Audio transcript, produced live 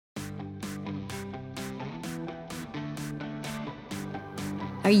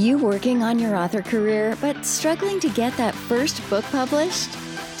Are you working on your author career but struggling to get that first book published?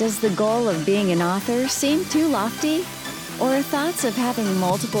 Does the goal of being an author seem too lofty? Or thoughts of having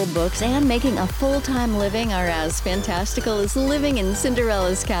multiple books and making a full-time living are as fantastical as living in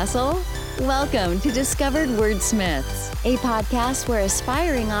Cinderella's castle? Welcome to Discovered Wordsmiths, a podcast where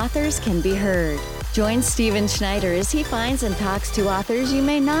aspiring authors can be heard. Join Stephen Schneider as he finds and talks to authors you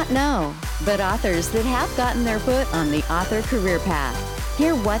may not know, but authors that have gotten their foot on the author career path.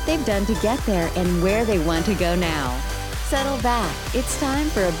 Hear what they've done to get there and where they want to go now. Settle back. It's time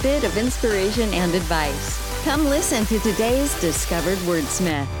for a bit of inspiration and advice. Come listen to today's Discovered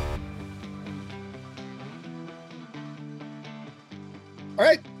Wordsmith. All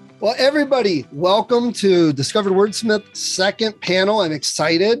right. Well, everybody, welcome to Discovered Wordsmith second panel. I'm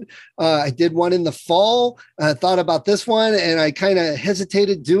excited. I did one in the fall. I thought about this one and I kind of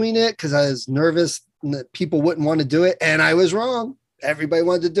hesitated doing it because I was nervous that people wouldn't want to do it. And I was wrong. Everybody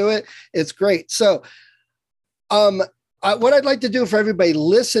wanted to do it. It's great. So what I'd like to do for everybody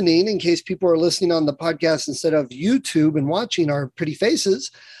listening, in case people are listening on the podcast instead of YouTube and watching our pretty faces,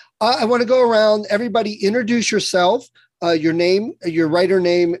 I want to go around. Everybody introduce yourself, your name, your writer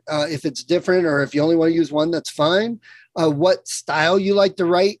name, if it's different, or if you only want to use one, that's fine. What style you like to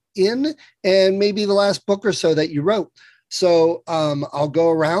write in, and maybe the last book or so that you wrote. So I'll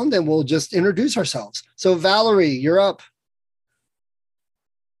go around and we'll just introduce ourselves. So Valerie, you're up.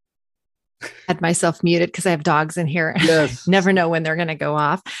 Had myself muted because I have dogs in here. Yes. Never know when they're going to go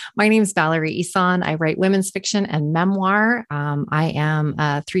off. My name is Valerie Eson. I write women's fiction and memoir. I am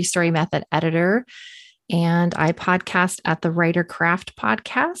a 3-Story Method editor, and I podcast at the Writer Craft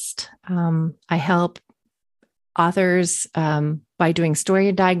podcast. I help authors by doing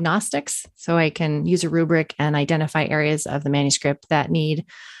story diagnostics, so I can use a rubric and identify areas of the manuscript that need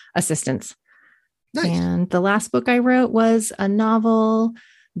assistance. Nice. And the last book I wrote was a novel,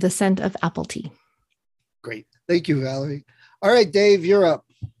 The Scent of Apple Tea. Great. Thank you, Valerie. All right, Dave, you're up.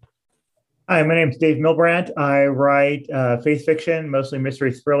 Hi, my name is Dave Milbrandt. I write faith fiction, mostly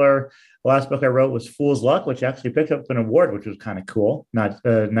mystery thriller. The last book I wrote was Fool's Luck, which actually picked up an award, which was kind of cool. Not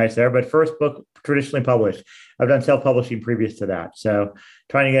nice there, but first book traditionally published. I've done self-publishing previous to that. So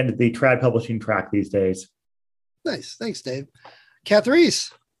trying to get into the trad publishing track these days. Nice. Thanks, Dave.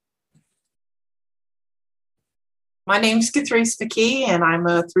 Catherese. My name's Catherese McKee, and I'm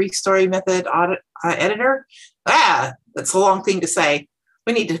a 3-Story Method editor. That's a long thing to say.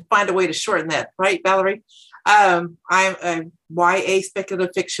 We need to find a way to shorten that, right, Valerie? I'm a YA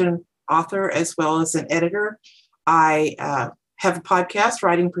speculative fiction author as well as an editor. I have a podcast,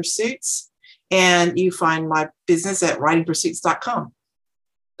 Writing Pursuits, and you find my business at writingpursuits.com.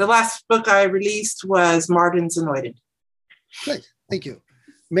 The last book I released was Martin's Anointed. Nice. Thank you.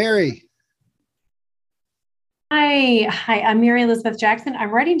 Mary. Hi, I'm Mary Elizabeth Jackson.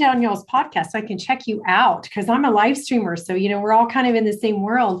 I'm writing down y'all's podcast so I can check you out because I'm a live streamer. So, we're all kind of in the same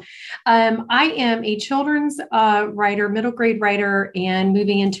world. I am a children's writer, middle grade writer, and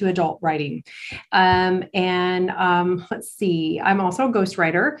moving into adult writing. Let's see, I'm also a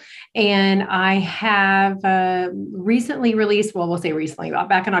ghostwriter, and I have recently released, we'll say recently,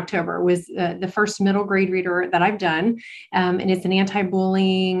 back in October, was the first middle grade reader that I've done. And it's an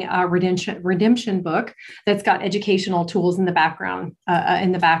anti-bullying redemption book that's got educational tools in the background,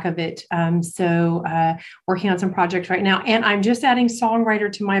 in the back of it. Working on some projects right now. And I'm just adding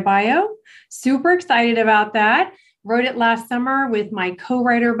songwriter to my bio. Super excited about that. Wrote it last summer with my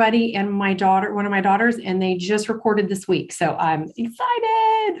co-writer buddy and my daughter, one of my daughters, and they just recorded this week. So I'm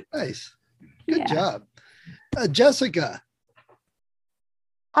excited. Nice. Good job. Jessica.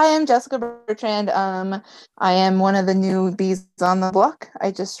 Hi, I'm Jessica Bertrand. I am one of the newbies on the block.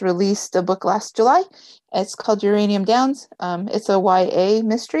 I just released a book last July. It's called Uranium Downs. It's a YA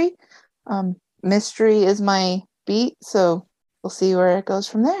mystery. Mystery is my beat, so we'll see where it goes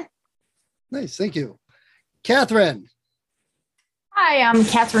from there. Nice. Thank you. Catherine. Hi, I'm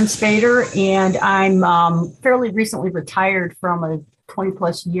Catherine Spader, and I'm fairly recently retired from a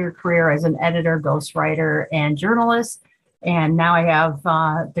 20-plus year career as an editor, ghostwriter, and journalist. And now I have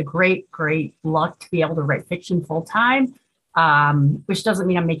the great luck to be able to write fiction full time, which doesn't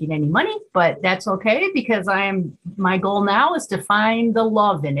mean I'm making any money, but that's okay because my goal now is to find the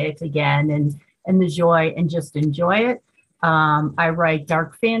love in it again and the joy and just enjoy it. I write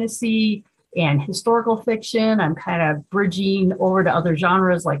dark fantasy and historical fiction. I'm kind of bridging over to other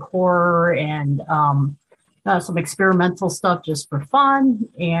genres like horror and some experimental stuff just for fun.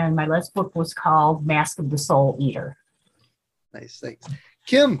 And my last book was called Mask of the Soul Eater. Nice. Thanks.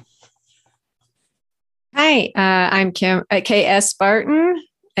 Kim. Hi, I'm Kim K.S. Barton.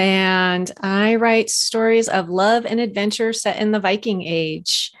 and I write stories of love and adventure set in the Viking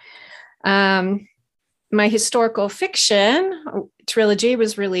Age. My historical fiction trilogy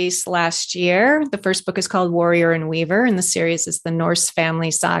was released last year. The first book is called Warrior and Weaver, and the series is the Norse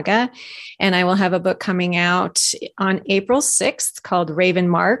Family Saga. And I will have a book coming out on April 6th called Raven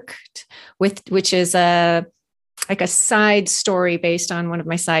Marked, which is a side story based on one of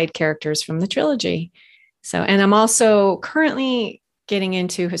my side characters from the trilogy. So, and I'm also currently getting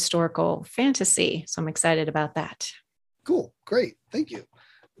into historical fantasy. So I'm excited about that. Cool. Great. Thank you.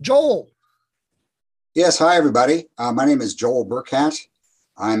 Joel. Yes. Hi, everybody. My name is Joel Burkhat.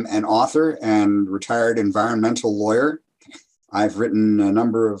 I'm an author and retired environmental lawyer. I've written a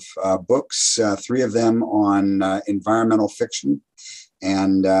number of books, 3 of them on environmental fiction.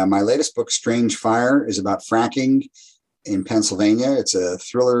 And my latest book, Strange Fire, is about fracking in Pennsylvania. It's a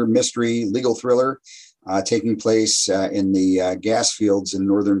thriller, mystery, legal thriller taking place in the gas fields in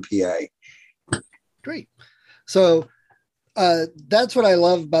northern PA. Great. So that's what I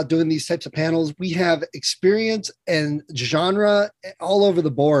love about doing these types of panels. We have experience and genre all over the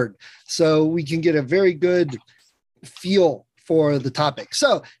board, so we can get a very good feel for the topic.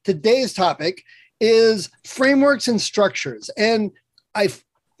 So today's topic is frameworks and structures. And I've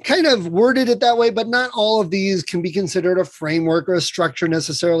kind of worded it that way, but not all of these can be considered a framework or a structure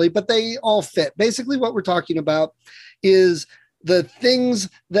necessarily, but they all fit. Basically, what we're talking about is the things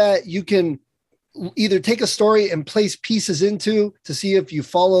that you can either take a story and place pieces into to see if you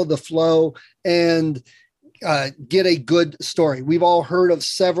follow the flow and get a good story. We've all heard of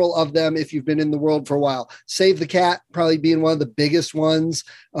several of them if you've been in the world for a while. Save the Cat probably being one of the biggest ones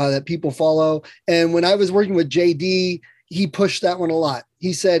that people follow. And when I was working with JD, he pushed that one a lot.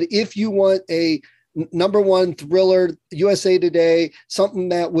 He said, if you want a number one thriller, USA Today, something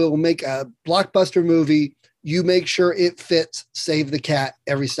that will make a blockbuster movie, you make sure it fits Save the Cat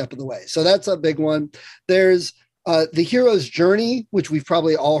every step of the way. So that's a big one. There's the hero's journey, which we've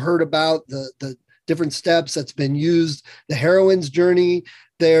probably all heard about, the different steps that's been used, the heroine's journey.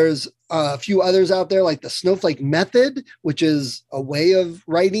 There's a few others out there like the Snowflake Method, which is a way of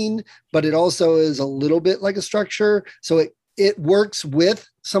writing, but it also is a little bit like a structure. So it works with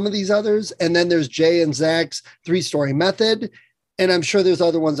some of these others. And then there's Jay and Zach's 3-story method. And I'm sure there's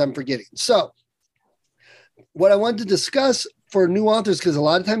other ones I'm forgetting. So what I want to discuss for new authors, because a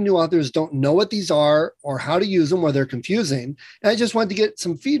lot of time new authors don't know what these are or how to use them, or they're confusing. And I just wanted to get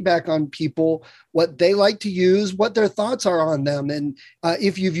some feedback on people, what they like to use, what their thoughts are on them, and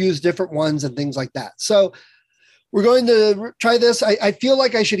if you've used different ones and things like that. So we're going to try this. I feel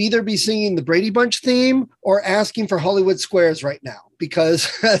like I should either be singing the Brady Bunch theme or asking for Hollywood Squares right now, because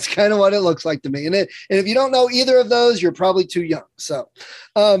that's kind of what it looks like to me. And if you don't know either of those, you're probably too young. So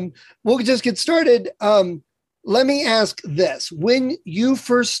we'll just get started. Let me ask this. When you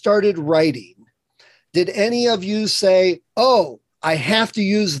first started writing, did any of you say, oh, I have to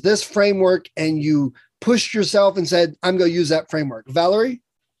use this framework, and you pushed yourself and said, I'm going to use that framework? Valerie?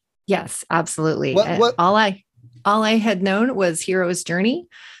 Yes, absolutely. What? All I had known was hero's journey.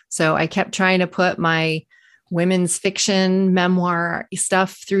 So I kept trying to put my women's fiction memoir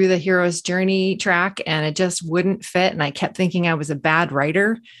stuff through the hero's journey track, and it just wouldn't fit. And I kept thinking I was a bad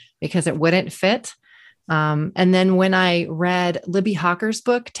writer because it wouldn't fit. And then when I read Libby Hawker's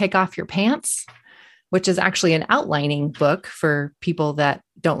book, Take Off Your Pants, which is actually an outlining book for people that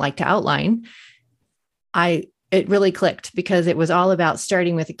don't like to outline, it really clicked, because it was all about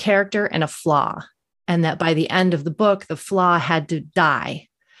starting with a character and a flaw. And that by the end of the book, the flaw had to die.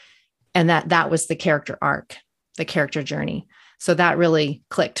 And that was the character arc, the character journey. So that really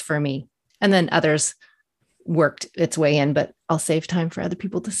clicked for me. And then others worked its way in, but I'll save time for other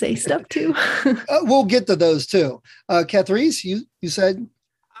people to say stuff too. We'll get to those too. Catherine, you said?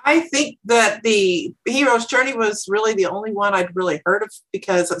 I think that the hero's journey was really the only one I'd really heard of,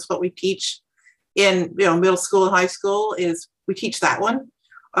 because that's what we teach in middle school and high school. Is we teach that one,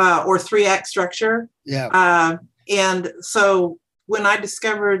 or 3-act structure. Yeah. And so when I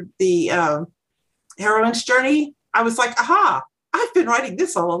discovered the heroine's journey, I was like, aha, I've been writing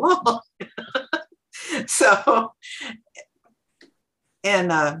this all along. So, and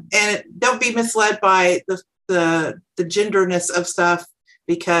don't be misled by the genderness of stuff,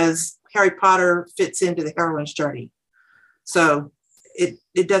 because Harry Potter fits into the heroine's journey. So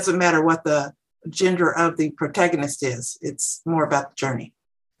it doesn't matter what the gender of the protagonist is. It's more about the journey.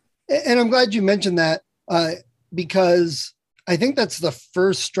 And I'm glad you mentioned that, because I think that's the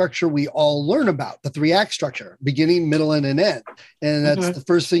first structure we all learn about, the 3-act structure, beginning, middle, and an end. And that's the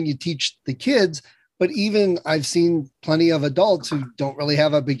first thing you teach the kids. But even I've seen plenty of adults who don't really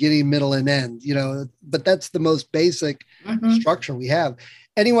have a beginning, middle, and end, but that's the most basic structure we have.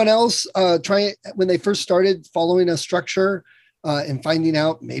 Anyone else try when they first started following a structure and finding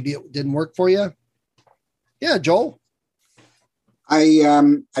out maybe it didn't work for you? Yeah, Joel.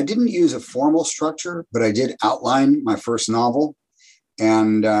 I didn't use a formal structure, but I did outline my first novel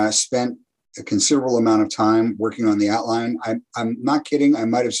and spent a considerable amount of time working on the outline. I'm not kidding. I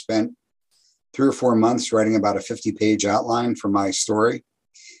might have spent 3 or 4 months writing about a 50-page outline for my story.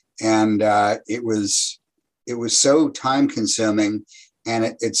 And it was so time consuming,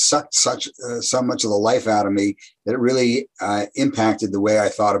 and it sucked so much of the life out of me that it really impacted the way I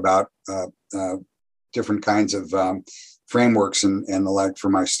thought about different kinds of frameworks and the like for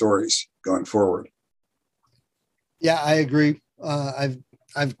my stories going forward. Yeah, I agree.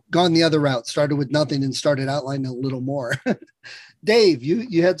 I've gone the other route, started with nothing and started outlining a little more. Dave,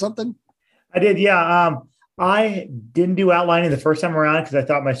 you had something? I did. Yeah. I didn't do outlining the first time around because I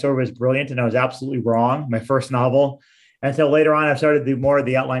thought my story was brilliant, and I was absolutely wrong. My first novel. And so later on, I've started to do more of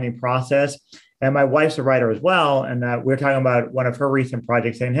the outlining process. And my wife's a writer as well. And we were talking about one of her recent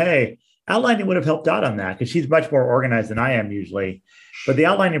projects saying, hey, outlining would have helped out on that because she's much more organized than I am usually. But the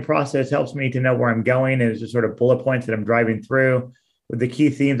outlining process helps me to know where I'm going. And it's just sort of bullet points that I'm driving through with the key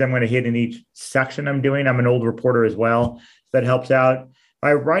themes I'm going to hit in each section I'm doing. I'm an old reporter as well. So that helps out.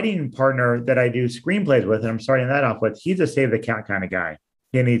 My writing partner that I do screenplays with, and I'm starting that off with, he's a save the cat kind of guy.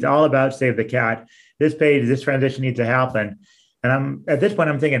 And he's all about save the cat. This page, this transition needs to happen. And I'm at this point,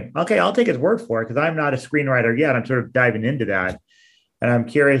 I'm thinking, okay, I'll take his word for it because I'm not a screenwriter yet. I'm sort of diving into that. And I'm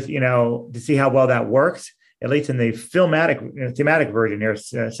curious, to see how well that works, at least in the thematic version here,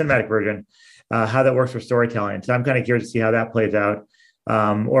 cinematic version, how that works for storytelling. So I'm kind of curious to see how that plays out,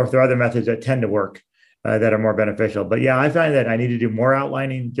 or if there are other methods that tend to work that are more beneficial. But yeah, I find that I need to do more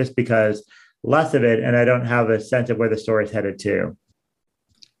outlining just because less of it, and I don't have a sense of where the story is headed to.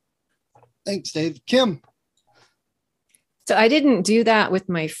 Thanks, Dave. Kim. So I didn't do that with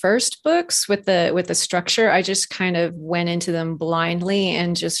my first books with the structure. I just kind of went into them blindly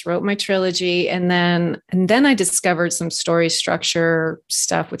and just wrote my trilogy. And then I discovered some story structure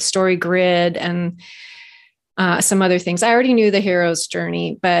stuff with Story Grid and some other things. I already knew the hero's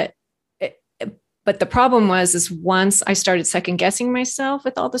journey, but the problem was once I started second guessing myself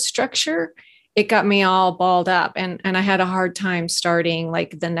with all the structure, it got me all balled up, and I had a hard time starting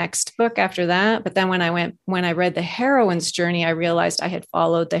like the next book after that. But then when I read the heroine's journey, I realized I had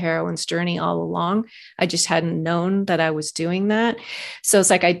followed the heroine's journey all along. I just hadn't known that I was doing that. So it's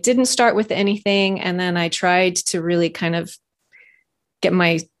like I didn't start with anything, and then I tried to really kind of get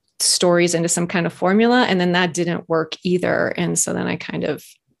my stories into some kind of formula, and then that didn't work either. And so then I kind of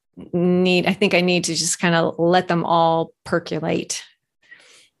need to just kind of let them all percolate.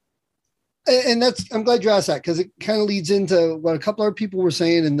 And I'm glad you asked that, because it kind of leads into what a couple other people were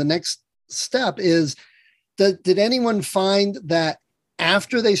saying. And the next step is that did anyone find that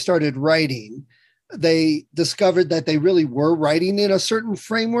after they started writing, they discovered that they really were writing in a certain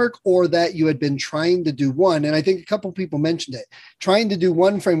framework, or that you had been trying to do one? And I think a couple of people mentioned it, trying to do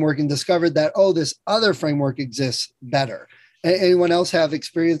one framework and discovered that, oh, this other framework exists better. Anyone else have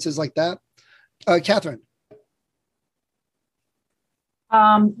experiences like that? Catherine.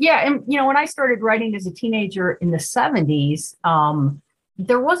 Yeah. And, when I started writing as a teenager in the 70s,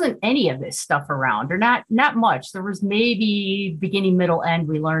 there wasn't any of this stuff around, or not much. There was maybe beginning, middle, end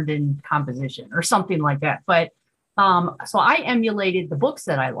we learned in composition or something like that. But so I emulated the books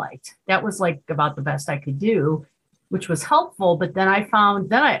that I liked. That was like about the best I could do, which was helpful. But then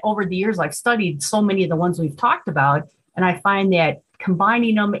over the years, I've studied so many of the ones we've talked about, and I find that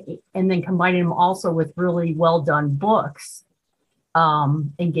combining them and then combining them also with really well done books,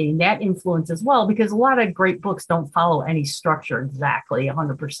 and getting that influence as well, because a lot of great books don't follow any structure exactly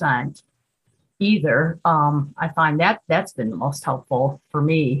 100% either. I find that's been the most helpful for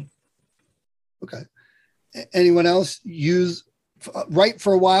me. Okay. Anyone else write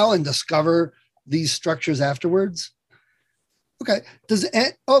for a while and discover these structures afterwards? Okay.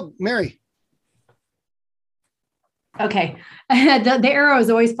 Mary. Okay. The arrow is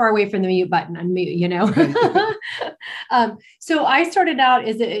always far away from the mute button, unmute, So I started out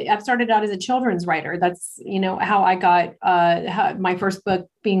as a children's writer. That's, how I got my first book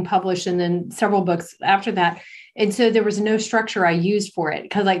being published, and then several books after that. And so there was no structure I used for it,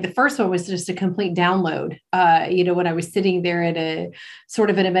 because like the first one was just a complete download, when I was sitting there in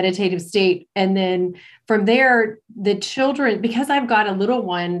a meditative state. And then from there, the children, because I've got a little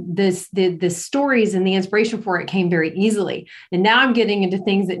one, the stories and the inspiration for it came very easily. And now I'm getting into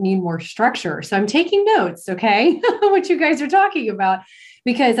things that need more structure. So I'm taking notes, okay, what you guys are talking about.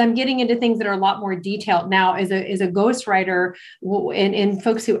 because I'm getting into things that are a lot more detailed now. As a ghostwriter, and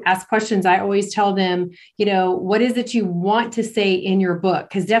folks who ask questions, I always tell them, what is it you want to say in your book?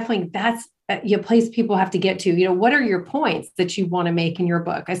 Because definitely that's a place people have to get to. What are your points that you want to make in your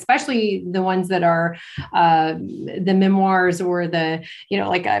book, especially the ones that are the memoirs or the,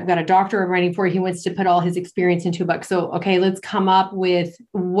 like I've got a doctor I'm writing for, he wants to put all his experience into a book. So, okay, let's come up with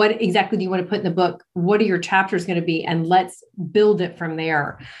what exactly do you want to put in the book? What are your chapters going to be? And let's build it from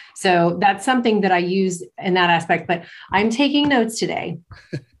there. So that's something that I use in that aspect, but I'm taking notes today.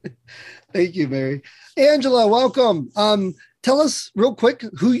 Thank you, Mary. Angela, welcome. Tell us real quick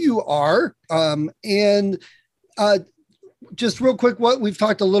who you are, and just real quick, what we've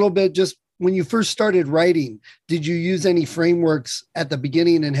talked a little bit, just when you first started writing, did you use any frameworks at the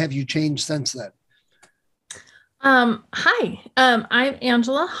beginning, and have you changed since then? Hi, I'm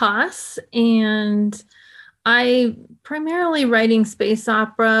Angela Haas, and I primarily writing space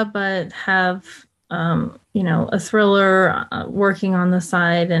opera, but have a thriller working on the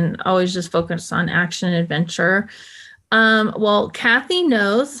side, and always just focused on action and adventure. Well, Kathy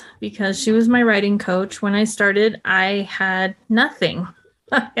knows because she was my writing coach. When I started, I had nothing.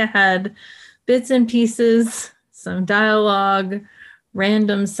 I had bits and pieces, some dialogue,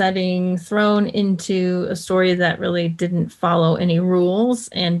 random setting thrown into a story that really didn't follow any rules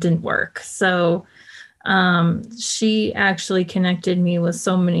and didn't work. So she actually connected me with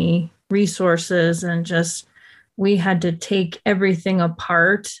so many resources, and just we had to take everything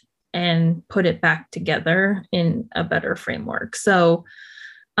apart and put it back together in a better framework. So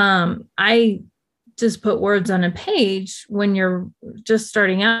I just put words on a page. When you're just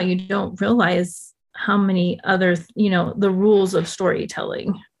starting out, you don't realize how many other, the rules of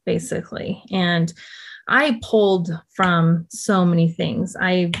storytelling, basically. And I pulled from so many things.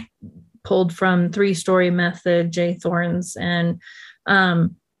 I pulled from 3-Story Method, Jay Thorns, and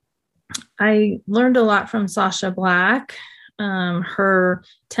I learned a lot from Sasha Black. Her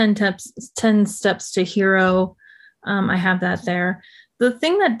 10 steps to hero. I have that there. The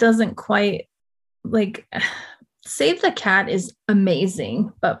thing that doesn't quite Save the Cat is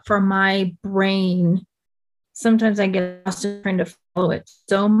amazing, but for my brain, sometimes I get lost in trying to follow it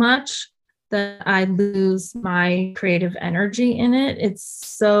so much that I lose my creative energy in it. And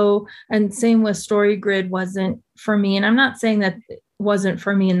same with StoryGrid wasn't for me. And I'm not saying that it wasn't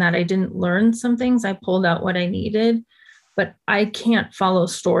for me and that I didn't learn some things. I pulled out what I needed. But I can't follow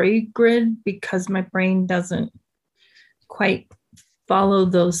StoryGrid because my brain doesn't quite follow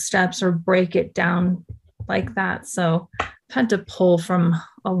those steps or break it down like that. So I've had to pull from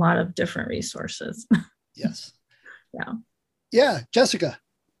a lot of different resources. Yes. Yeah. Yeah. Jessica.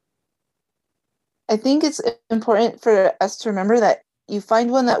 I think it's important for us to remember that you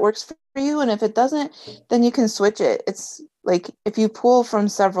find one that works for you. And if it doesn't, then you can switch it. It's like, if you pull from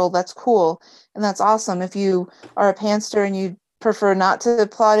several, that's cool. And that's awesome. If you are a pantser and you prefer not to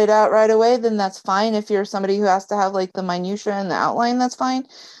plot it out right away, then that's fine. If you're somebody who has to have like the minutia and the outline, that's fine.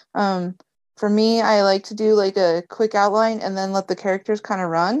 For me, I like to do like a quick outline and then let the characters kind of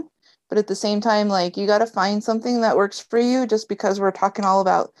run. But at the same time, like, you got to find something that works for you. Just because we're talking all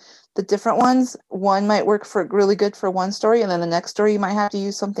about the different ones, one might work for really good for one story, and then the next story you might have to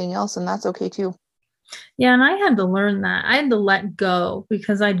use something else, and that's okay too. Yeah, and I had to learn that. I had to let go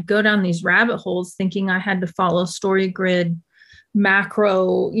because I'd go down these rabbit holes thinking I had to follow StoryGrid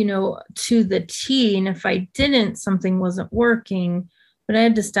macro, to the T. And if I didn't, something wasn't working. But I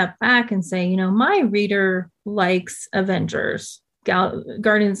had to step back and say, my reader likes Avengers,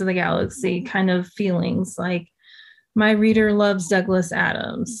 Guardians of the Galaxy kind of feelings. Like, my reader loves Douglas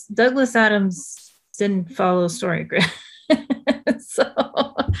Adams. Douglas Adams didn't follow StoryGrid.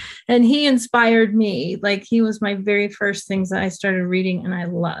 And he inspired me. Like, he was my very first things that I started reading and I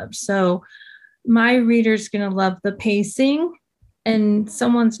loved. So my reader's going to love the pacing, and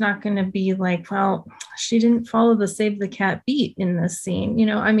someone's not going to be like, well, she didn't follow the Save the Cat beat in this scene.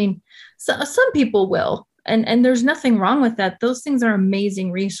 So some people will, and there's nothing wrong with that. Those things are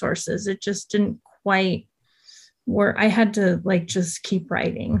amazing resources. It just didn't quite work. I had to just keep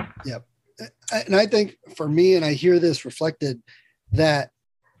writing. Yep. And I think for me, and I hear this reflected, that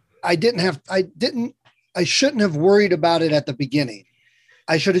I shouldn't have worried about it at the beginning.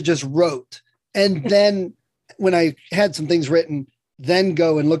 I should have just wrote. And then when I had some things written, then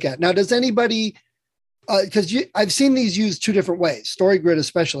go and look at. Now, does anybody, because I've seen these used two different ways, StoryGrid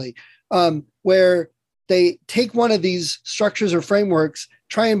especially, where they take one of these structures or frameworks,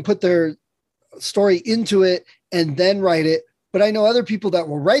 try and put their story into it, and then write it. But I know other people that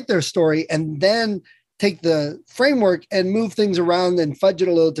will write their story and then take the framework and move things around and fudge it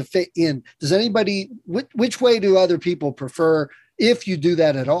a little to fit in. Does anybody, which way do other people prefer if you do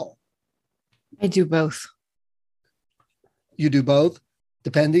that at all? I do both. You do both,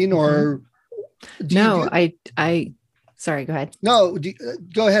 depending, or no? I sorry. Go ahead. No,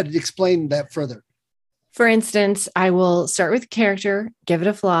 go ahead. Explain that further. For instance, I will start with a character, give it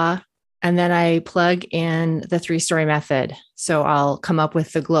a flaw, and then I plug in the 3-story method. So I'll come up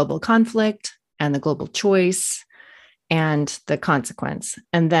with the global conflict and the global choice and the consequence.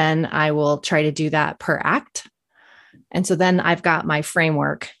 And then I will try to do that per act. And so then I've got my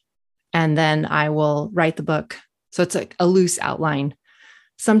framework, and then I will write the book. So it's like a loose outline.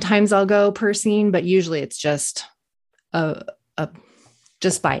 Sometimes I'll go per scene, but usually it's just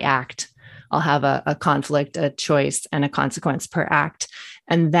just by act. I'll have a conflict, a choice, and a consequence per act.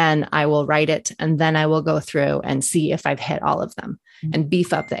 And then I will write it. And then I will go through and see if I've hit all of them and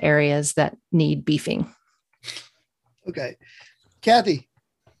beef up the areas that need beefing. Okay. Kathy.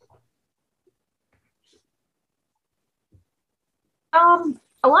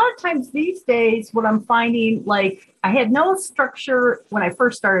 A lot of times these days, what I'm finding, like I had no structure when I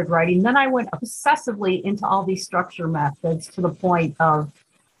first started writing. Then I went obsessively into all these structure methods to the point of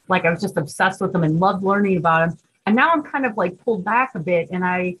like, I was just obsessed with them and loved learning about them. And now I'm kind of like pulled back a bit. And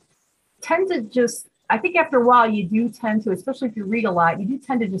I tend to just, I think after a while you do tend to, especially if you read a lot, you do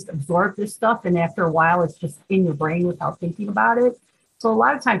tend to just absorb this stuff. And after a while, it's just in your brain without thinking about it. So a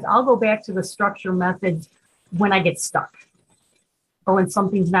lot of times I'll go back to the structure methods when I get stuck or when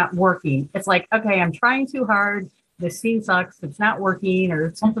something's not working. It's like, okay, I'm trying too hard. This scene sucks. It's not working,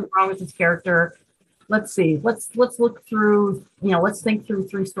 or something's wrong with this character. Let's see. Let's look through, let's think through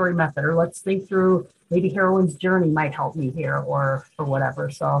 3-story method, or let's think through maybe heroine's journey might help me here, or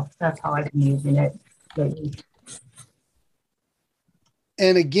whatever. So that's how I've been using it lately.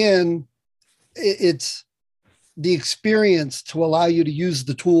 And again, it's the experience to allow you to use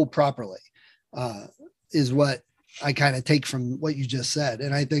the tool properly is what I kind of take from what you just said.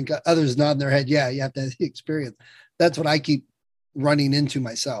 And I think others nod their head. Yeah, you have to have the experience. That's what I keep running into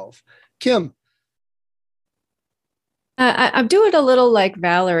myself. Kim. I do it a little like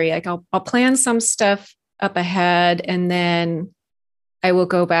Valerie. Like I'll plan some stuff up ahead, and then I will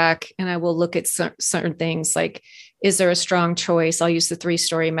go back and I will look at certain things. Like, is there a strong choice? I'll use the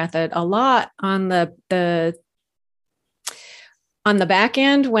 3-story method a lot on the back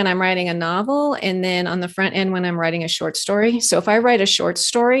end when I'm writing a novel, and then on the front end when I'm writing a short story. So if I write a short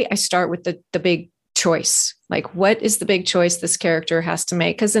story, I start with the big choice. Like, what is the big choice this character has to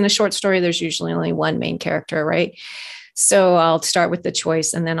make? Because in a short story, there's usually only one main character, right? So I'll start with the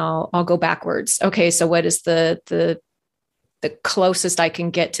choice, and then I'll go backwards. Okay, so what is the closest I can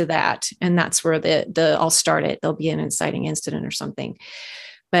get to that? And that's where I'll start it. There'll be an inciting incident or something.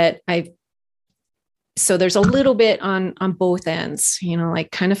 But so there's a little bit on both ends,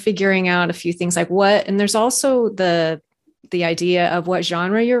 like kind of figuring out a few things like what, and there's also the idea of what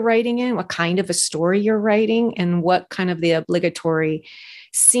genre you're writing in, what kind of a story you're writing, and what kind of the obligatory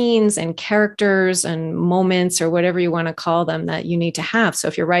scenes and characters and moments or whatever you want to call them that you need to have. So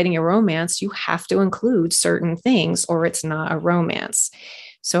if you're writing a romance, you have to include certain things or it's not a romance.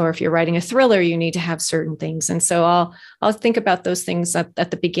 So if you're writing a thriller, you need to have certain things. And so I'll think about those things at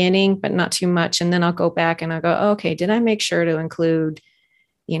the beginning, but not too much. And then I'll go back and I'll go, okay, did I make sure to include,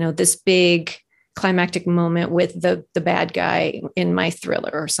 this big climactic moment with the bad guy in my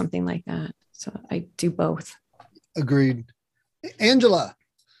thriller or something like that? So I do both. Agreed. Angela.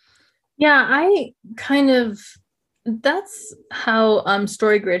 Yeah, that's how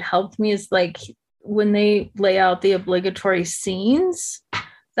StoryGrid helped me, is like when they lay out the obligatory scenes,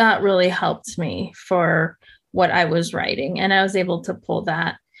 that really helped me for what I was writing. And I was able to pull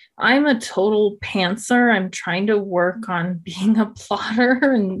that. I'm a total pantser. I'm trying to work on being a plotter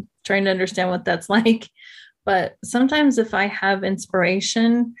and trying to understand what that's like. But sometimes if I have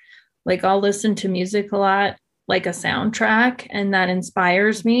inspiration, like I'll listen to music a lot, like a soundtrack, and that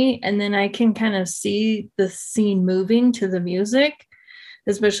inspires me. And then I can kind of see the scene moving to the music,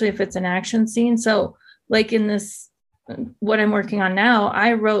 especially if it's an action scene. So like in this, what I'm working on now,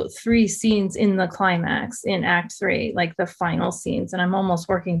 I wrote 3 scenes in the climax in Act 3, like the final scenes. And I'm almost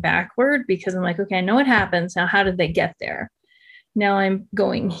working backward because I'm like, okay, I know what happens. Now, how did they get there? Now I'm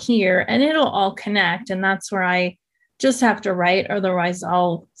going here, and it'll all connect. And that's where I just have to write. Otherwise,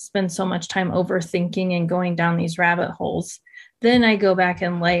 I'll spend so much time overthinking and going down these rabbit holes. Then I go back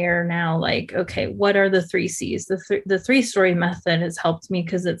and layer now, like, okay, what are the 3 C's? The 3-story method has helped me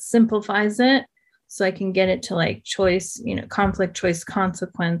because it simplifies it. So I can get it to like choice, conflict, choice,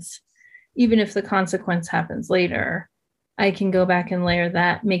 consequence. Even if the consequence happens later, I can go back and layer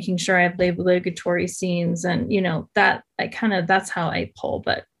that, making sure I have the obligatory scenes. And, that's how I pull,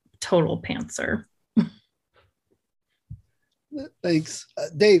 but total pantser. Thanks.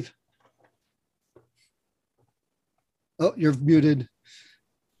 Dave. Oh, you're muted.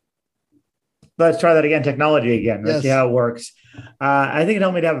 Let's try that again. Technology again. Let's Yes. see how it works. I think it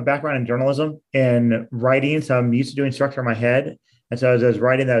helped me to have a background in journalism and writing. So I'm used to doing structure in my head. And so as I was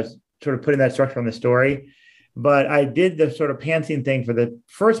writing, that was sort of putting that structure on the story. But I did the sort of pantsing thing for the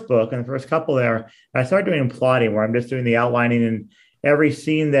first book and the first couple there. I started doing plotting where I'm just doing the outlining, and every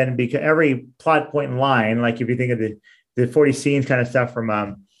scene then, because every plot point in line, like if you think of the 40 scenes kind of stuff from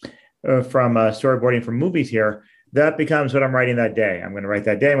storyboarding from movies here, that becomes what I'm writing that day. I'm going to write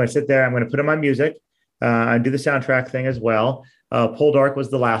that day. I'm going to sit there. I'm going to put in my music and do the soundtrack thing as well. Poldark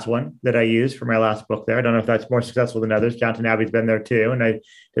was the last one that I used for my last book there. I don't know if that's more successful than others. Downton Abbey's been there too. And I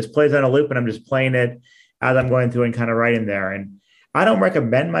just plays on a loop, and I'm just playing it as I'm going through and kind of writing there. And I don't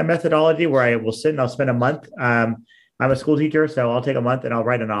recommend my methodology where I will sit and I'll spend a month. I'm a school teacher, so I'll take a month and I'll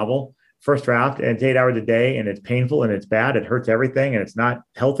write a novel, first draft, and it's 8 hours a day, and it's painful and it's bad. It hurts everything and it's not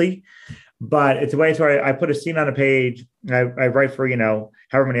healthy. But it's a way where I put a scene on a page, I write for,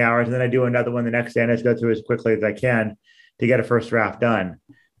 however many hours, and then I do another one the next day, and I just go through as quickly as I can to get a first draft done.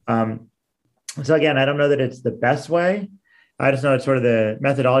 So again, I don't know that it's the best way. I just know it's sort of the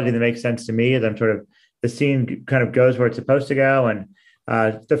methodology that makes sense to me, as I'm sort of, the scene kind of goes where it's supposed to go. And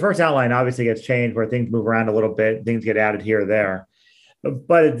the first outline obviously gets changed where things move around a little bit, things get added here or there,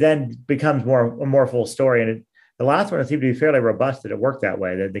 but it then becomes a more full story. And the last one, it seemed to be fairly robust, that it worked that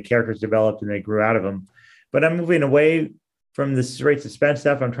way, that the characters developed and they grew out of them. But I'm moving away from the straight suspense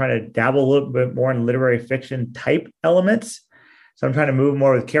stuff. I'm trying to dabble a little bit more in literary fiction type elements. So I'm trying to move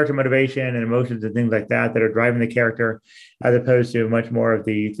more with character motivation and emotions and things like that are driving the character, as opposed to much more of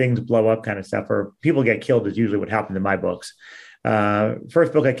the things blow up kind of stuff, or people get killed is usually what happens in my books.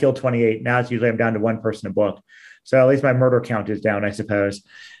 First book, I killed 28. Now it's usually I'm down to one person a book. So at least my murder count is down, I suppose.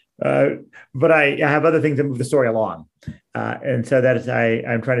 But I have other things that move the story along. And so that is,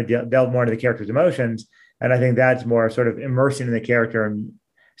 I'm trying to delve more into the character's emotions. And I think that's more sort of immersing in the character and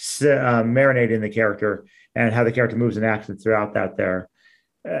marinating in the character and how the character moves and acts throughout that there.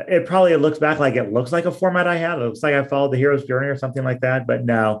 It looks back like it looks like a format I had. It looks like I followed the hero's journey or something like that. But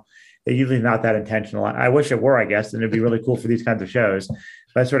no, it usually is not that intentional. I wish it were, I guess, and it'd be really cool for these kinds of shows.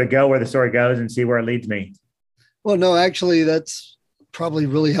 But I sort of go where the story goes and see where it leads me. Well, no, actually, that's probably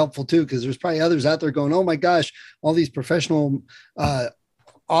really helpful too, because there's probably others out there going, oh my gosh, all these professional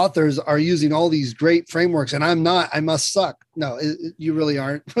authors are using all these great frameworks and I'm not, I must suck. No, you really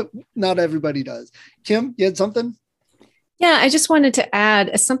aren't. Not everybody does. Kim, you had something? Yeah, I just wanted to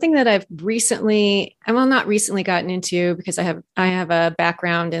add something that I've not recently gotten into, because I have a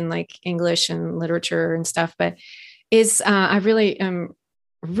background in like English and literature and stuff, but I really am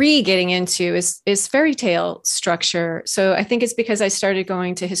getting into is fairy tale structure. So I think it's because I started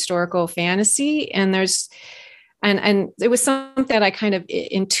going to historical fantasy, and and it was something that I kind of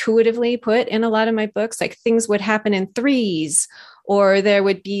intuitively put in a lot of my books, like things would happen in threes, or there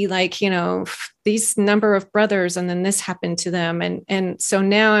would be like, these number of brothers, and then this happened to them. And so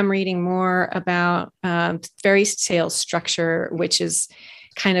now I'm reading more about fairy tale structure, which is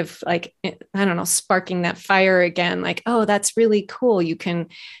kind of like, I don't know, sparking that fire again, like, oh, that's really cool.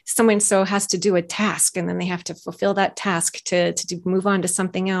 Someone so has to do a task, and then they have to fulfill that task to move on to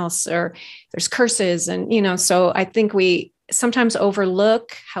something else, or there's curses. And, so I think we sometimes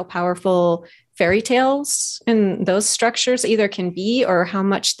overlook how powerful fairy tales and those structures either can be, or how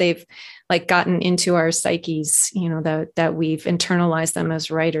much they've like gotten into our psyches, that we've internalized them as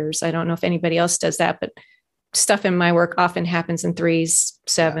writers. I don't know if anybody else does that, but stuff in my work often happens in 3s,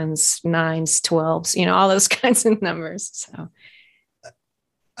 7s, 9s, 12s, all those kinds of numbers. So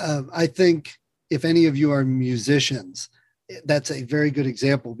I think if any of you are musicians, that's a very good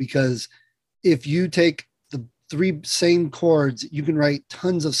example, because if you take the 3 same chords, you can write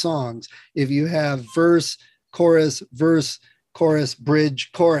tons of songs. If you have verse, chorus,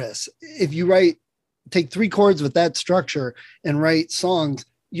 bridge, chorus, if you take 3 chords with that structure and write songs,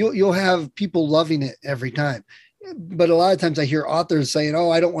 you'll have people loving it every time. But a lot of times I hear authors saying, oh,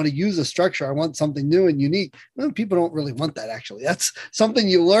 I don't want to use a structure. I want something new and unique. Well, people don't really want that, actually. That's something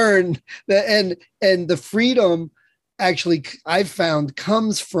you learn. And the freedom, actually, I've found,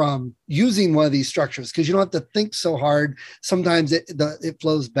 comes from using one of these structures, because you don't have to think so hard. Sometimes it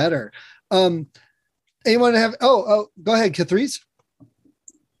flows better. Anyone have, go ahead, Catrice.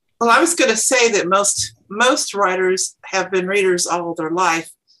 Well, I was going to say that most writers have been readers all their life.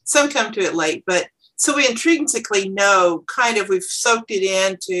 Some come to it late, but so we intrinsically know, kind of, we've soaked it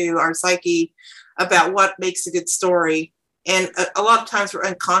into our psyche about what makes a good story. And a lot of times we're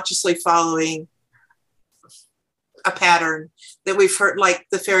unconsciously following a pattern that we've heard, like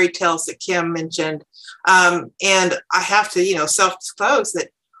the fairy tales that Kim mentioned. And I have to, self-disclose that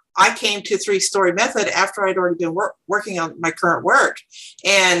I came to 3-Story Method after I'd already been working on my current work.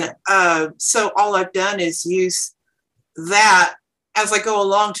 And so all I've done is use that as I go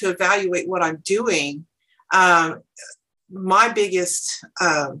along to evaluate what I'm doing. My biggest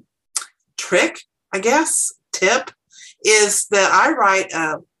trick, I guess, tip is that I write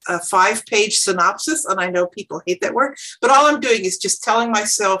a 5-page synopsis, and I know people hate that word, but all I'm doing is just telling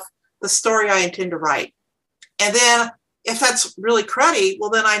myself the story I intend to write. And then if that's really cruddy,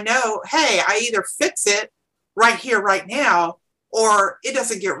 well, then I know, hey, I either fix it right here, right now, or it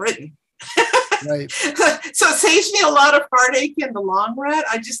doesn't get written. Right. So it saves me a lot of heartache in the long run.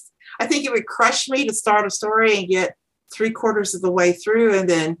 I think it would crush me to start a story and get 3/4 of the way through and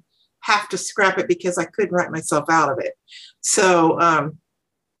then have to scrap it because I couldn't write myself out of it. So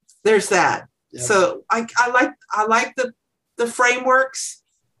there's that. Yep. So I like the frameworks,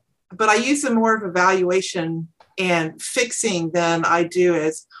 but I use them more of evaluation and fixing than I do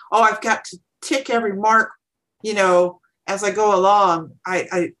as, I've got to tick every mark, as I go along.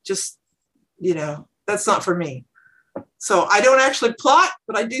 I just, that's not for me. So I don't actually plot,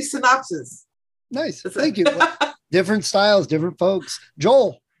 but I do synopsis. Nice. Thank you. Different styles, different folks.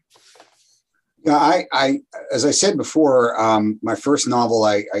 Joel. Yeah, I as I said before, my first novel,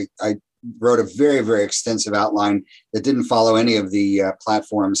 I wrote a very, very extensive outline that didn't follow any of the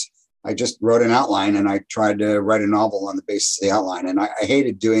platforms. I just wrote an outline and I tried to write a novel on the basis of the outline. And I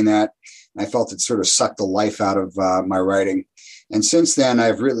hated doing that. I felt it sort of sucked the life out of my writing. And since then,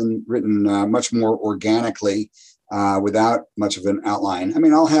 I've written much more organically without much of an outline. I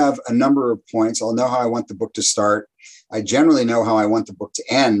mean, I'll have a number of points. I'll know how I want the book to start. I generally know how I want the book to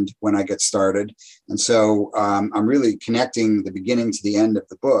end when I get started. And so I'm really connecting the beginning to the end of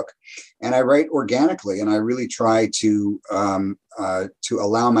the book. And I write organically, and I really try to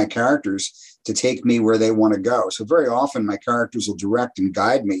allow my characters to take me where they want to go. So very often my characters will direct and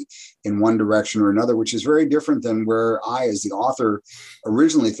guide me in one direction or another, which is very different than where I, as the author,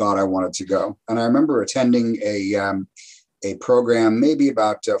 originally thought I wanted to go. And I remember attending a program maybe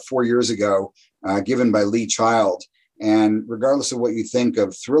about 4 years ago given by Lee Child. And regardless of what you think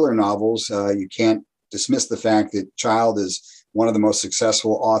of thriller novels, you can't dismiss the fact that Child is one of the most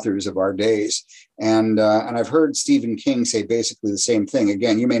successful authors of our days. And I've heard Stephen King say basically the same thing.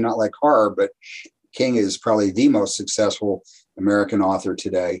 Again, you may not like horror, but King is probably the most successful American author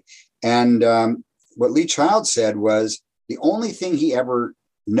today. And what Lee Child said was the only thing he ever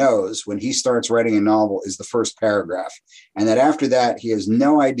knows when he starts writing a novel is the first paragraph. And that after that, he has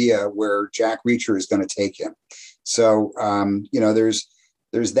no idea where Jack Reacher is going to take him. So,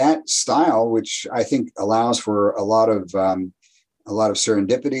 there's that style, which I think allows for a lot of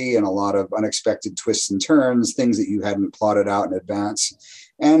serendipity and a lot of unexpected twists and turns, things that you hadn't plotted out in advance.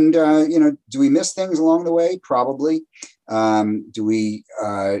 And, do we miss things along the way? Probably.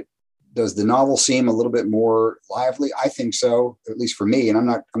 Does the novel seem a little bit more lively? I think so, at least for me. And I'm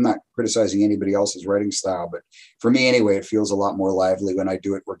not criticizing anybody else's writing style, but for me anyway, it feels a lot more lively when I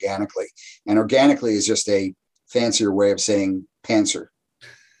do it organically. And organically is just a fancier way of saying pantser.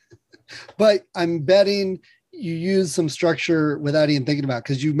 But I'm betting you use some structure without even thinking about it,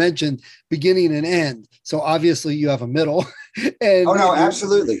 because you mentioned beginning and end. So obviously you have a middle. And oh, no,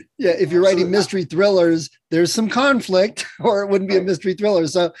 absolutely. Yeah. If you're writing mystery thrillers, there's some conflict or it wouldn't be a mystery thriller.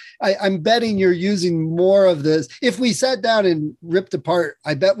 So I'm betting you're using more of this. If we sat down and ripped apart,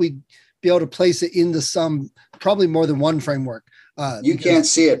 I bet we'd be able to place it into probably more than one framework. You can't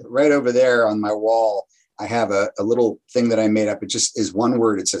see it right over there on my wall. I have a little thing that I made up. It just is one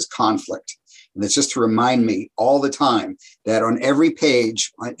word. It says conflict. And it's just to remind me all the time that on every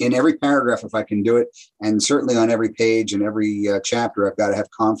page, in every paragraph, if I can do it, and certainly on every page and every chapter, I've got to have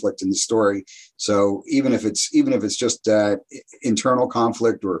conflict in the story. So even if it's just internal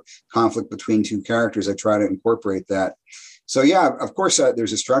conflict or conflict between two characters, I try to incorporate that. So yeah, of course,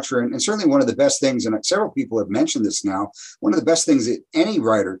 there's a structure, and certainly one of the best things, and several people have mentioned this now, one of the best things that any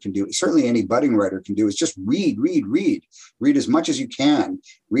writer can do, certainly any budding writer can do, is just read as much as you can,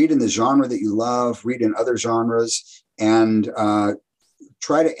 read in the genre that you love, read in other genres, and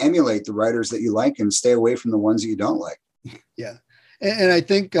try to emulate the writers that you like and stay away from the ones that you don't like. Yeah. And I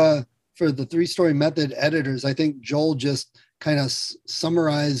think for the 3-Story Method editors, I think Joel just kind of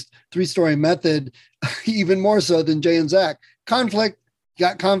summarized 3-Story Method even more so than Jay and Zach. Conflict, you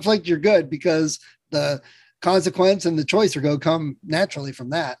got conflict, you're good, because the consequence and the choice are going to come naturally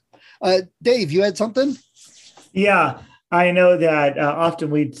from that. Dave, you had something? Yeah, I know that often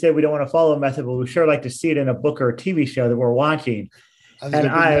we say we don't want to follow a method, but we sure like to see it in a book or a TV show that we're watching.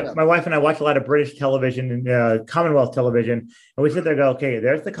 And my wife and I watch a lot of British television and Commonwealth television, and we sit there and go, okay,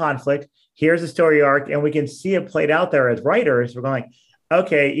 there's the conflict. Here's the story arc, and we can see it played out there as writers. We're going like,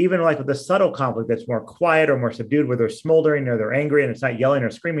 okay, even like with the subtle conflict that's more quiet or more subdued, where they're smoldering or they're angry and it's not yelling or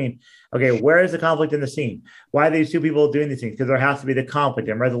screaming. Okay, where is the conflict in the scene? Why are these two people doing these things? Because there has to be the conflict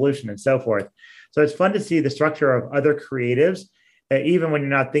and resolution and so forth. So it's fun to see the structure of other creatives, even when you're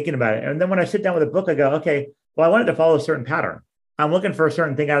not thinking about it. And then when I sit down with a book, I go, okay, well, I wanted to follow a certain pattern. I'm looking for a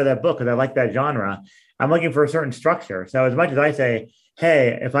certain thing out of that book because I like that genre. I'm looking for a certain structure. So as much as I say,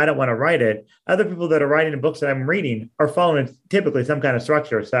 hey, if I don't want to write it, other people that are writing the books that I'm reading are following typically some kind of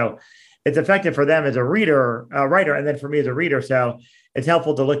structure. So it's effective for them as a writer, and then for me as a reader. So it's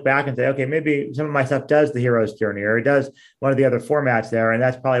helpful to look back and say, okay, maybe some of my stuff does the hero's journey, or it does one of the other formats there. And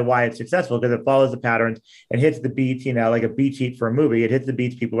that's probably why it's successful, because it follows the patterns and hits the beats, like a beat sheet for a movie. It hits the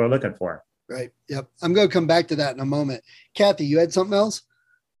beats people are looking for. Right. Yep. I'm going to come back to that in a moment. Kathy, you had something else?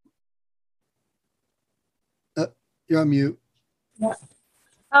 You're on mute. Yeah.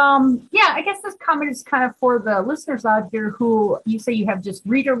 I guess this comment is kind of for the listeners out here who you say you have just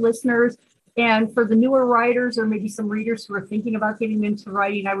reader listeners, and for the newer writers or maybe some readers who are thinking about getting into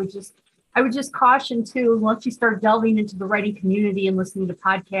writing, I would just caution too, once you start delving into the writing community and listening to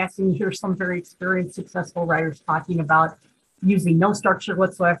podcasts, and you hear some very experienced, successful writers talking about using no structure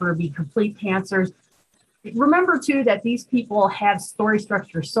whatsoever, be complete pantsers. Remember too that these people have story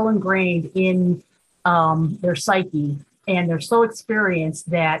structure so ingrained in their psyche, and they're so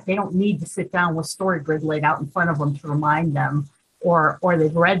experienced that they don't need to sit down with story grid laid out in front of them to remind them, or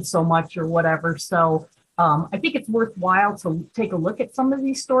they've read so much or whatever. So I think it's worthwhile to take a look at some of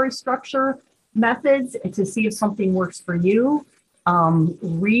these story structure methods and to see if something works for you.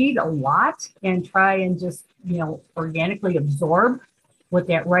 Read a lot and try and just, organically absorb what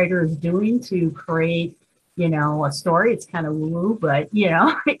that writer is doing to create, a story. It's kind of woo, but,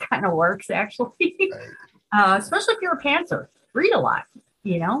 it kind of works actually. Especially if you're a pantser, read a lot,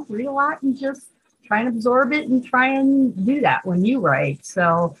 read a lot and just try and absorb it and try and do that when you write.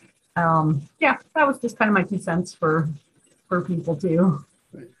 So, that was just kind of my 2 cents for people too.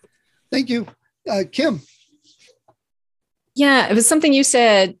 Thank you. Kim. Yeah, it was something you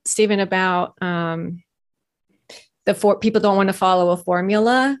said, Stephen, about people don't want to follow a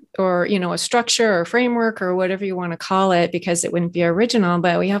formula or, a structure or framework or whatever you want to call it, because it wouldn't be original.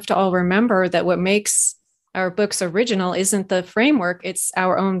 But we have to all remember that what makes our books original isn't the framework, it's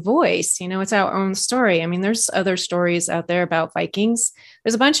our own voice. It's our own story. I mean, there's other stories out there about Vikings.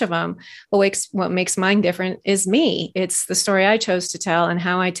 There's a bunch of them. What makes mine different is me. It's the story I chose to tell and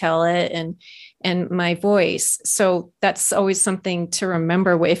how I tell it and my voice. So that's always something to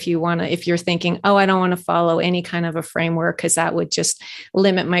remember if you're thinking, oh, I don't want to follow any kind of a framework, because that would just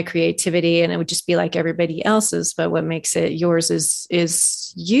limit my creativity and it would just be like everybody else's. But what makes it yours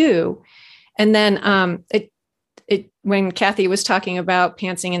is you. And then when Kathy was talking about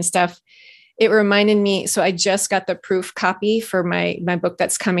pantsing and stuff, it reminded me. So I just got the proof copy for my book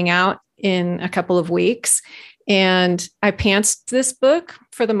that's coming out in a couple of weeks. And I pantsed this book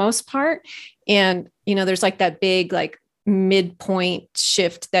for the most part. And, there's like that big, midpoint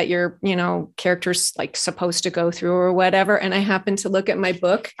shift that your, character's supposed to go through or whatever. And I happened to look at my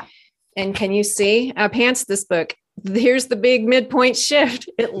book, and can you see? I pantsed this book. Here's the big midpoint shift.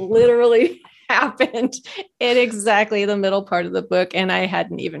 It literally happened in exactly the middle part of the book, and I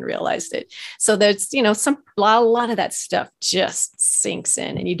hadn't even realized it. So there's, a lot of that stuff just sinks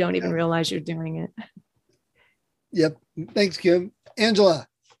in, and you don't even realize you're doing it. Yep. Thanks, Kim. Angela.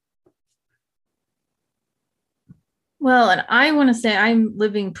 Well, and I want to say I'm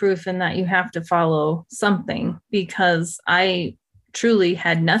living proof in that you have to follow something, because I truly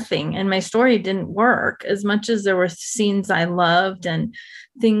had nothing and my story didn't work. As much as there were scenes I loved and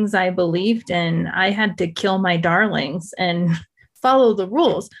things I believed in, I had to kill my darlings and follow the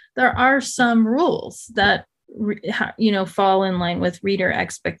rules. There are some rules that, fall in line with reader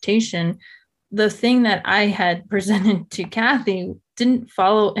expectation. The thing that I had presented to Kathy didn't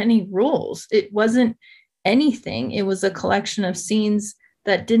follow any rules. It wasn't anything. It was a collection of scenes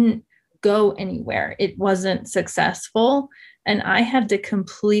that didn't go anywhere. It wasn't successful. And I had to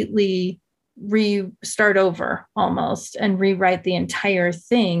completely restart over almost and rewrite the entire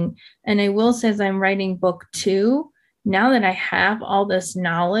thing. And I will say, as I'm writing book 2, now that I have all this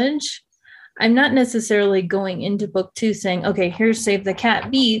knowledge, I'm not necessarily going into book 2 saying, okay, here's Save the Cat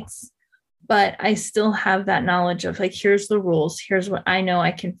Beats, but I still have that knowledge of here's the rules. Here's what I know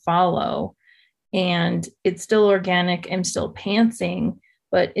I can follow. And it's still organic. I'm still pantsing,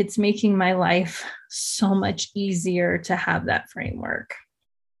 but it's making my life so much easier to have that framework.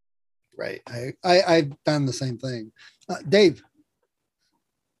 Right. I've done the same thing. Dave.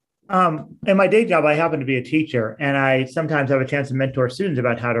 In my day job, I happen to be a teacher, and I sometimes have a chance to mentor students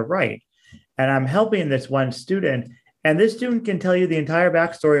about how to write. And I'm helping this one student, and this student can tell you the entire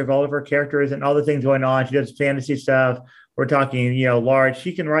backstory of all of her characters and all the things going on. She does fantasy stuff. We're talking, large.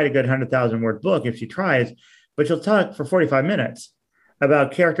 She can write a good 100,000-word book if she tries, but she'll talk for 45 minutes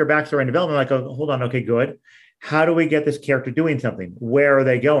about character backstory and development. Like, oh, hold on, okay, good. How do we get this character doing something? Where are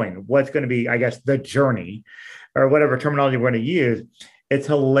they going? What's going to be, I guess, the journey, or whatever terminology we're going to use? It's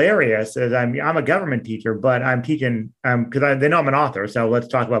hilarious as I'm a government teacher, but I'm teaching because they know I'm an author. So let's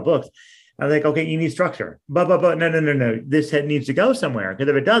talk about books. I'm like, okay, you need structure, but no. This head needs to go somewhere, because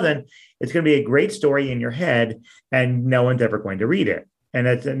if it doesn't, it's going to be a great story in your head and no one's ever going to read it. And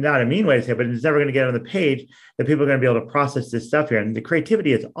it's not a mean way to say it, but it's never going to get on the page that people are going to be able to process this stuff here. And the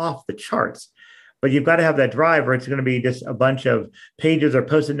creativity is off the charts, but you've got to have that drive, or it's going to be just a bunch of pages or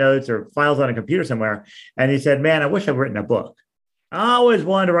Post-it notes or files on a computer somewhere. And he said, man, I wish I'd written a book. I always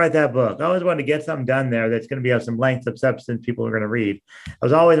wanted to write that book. I always wanted to get something done there that's going to be of some length of substance people are going to read. That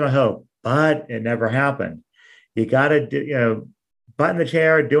was always my hope, but it never happened. You got to, butt in the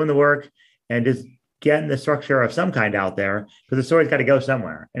chair, doing the work, and just getting the structure of some kind out there, because the story's got to go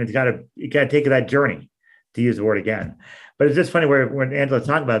somewhere, and you got to take that journey, to use the word again. But it's just funny when Angela's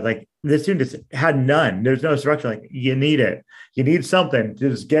talking about it, like the student just had none. There's no structure. Like, you need it. You need something to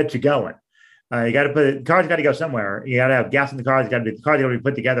just get you going. You got to the car's got to go somewhere. You got to have gas in the cars. The cars got to be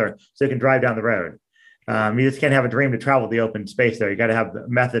put together so you can drive down the road. You just can't have a dream to travel the open space there. You got to have a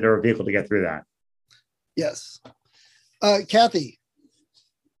method or a vehicle to get through that. Yes. Kathy.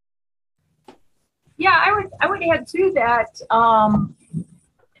 Yeah, I would add to that.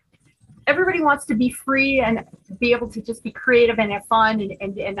 Everybody wants to be free and be able to just be creative and have fun.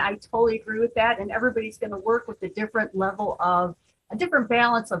 And I totally agree with that. And everybody's going to work with a different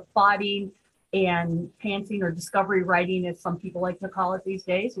balance of plotting and pantsing, or discovery writing, as some people like to call it these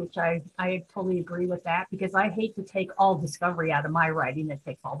days, which I totally agree with that, because I hate to take all discovery out of my writing. It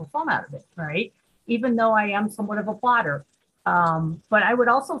takes all the fun out of it, right? Even though I am somewhat of a plotter. But I would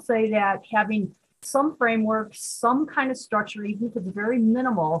also say that having some framework, some kind of structure, even if it's very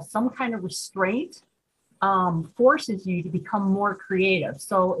minimal, some kind of restraint, forces you to become more creative.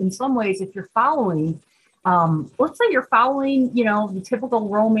 So in some ways, if you're following, let's say you're following, the typical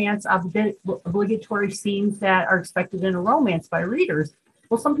romance obligatory scenes that are expected in a romance by readers.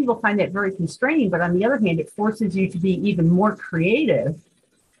 Well, some people find that very constraining, but on the other hand, it forces you to be even more creative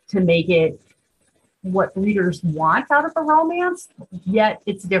to make it what readers want out of the romance, yet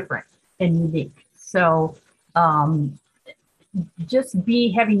it's different and unique. So just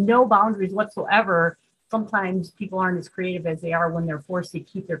having no boundaries whatsoever, sometimes people aren't as creative as they are when they're forced to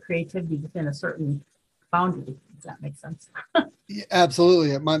keep their creativity within a certain boundary. Does that make sense? Yeah,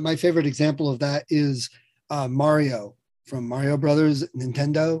 absolutely. My favorite example of that is Mario from Mario Brothers,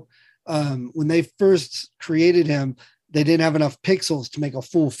 Nintendo. When they first created him, they didn't have enough pixels to make a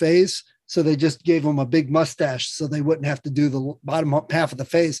full face. So they just gave him a big mustache so they wouldn't have to do the bottom half of the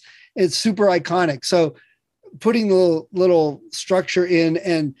face. It's super iconic. So putting the little structure in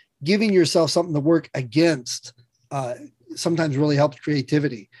and giving yourself something to work against sometimes really helps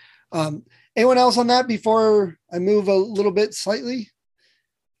creativity. Anyone else on that before I move a little bit slightly?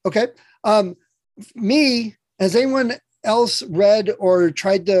 Okay. Me, has anyone else read or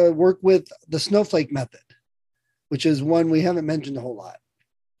tried to work with the Snowflake method, which is one we haven't mentioned a whole lot?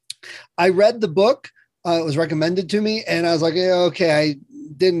 I read the book. It was recommended to me, and I was like, yeah, okay, I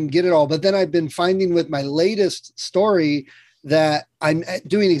didn't get it all. But then I've been finding with my latest story that I'm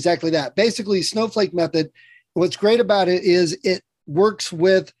doing exactly that. Basically, Snowflake method, what's great about it is it works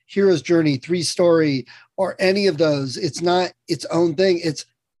with Hero's Journey, 3-Story, or any of those. It's not its own thing. It's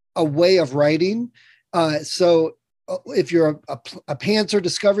a way of writing. So if you're a pantser,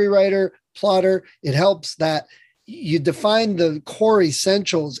 discovery writer, plotter, it helps that you define the core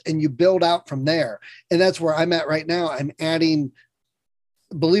essentials and you build out from there. And that's where I'm at right now. I'm adding,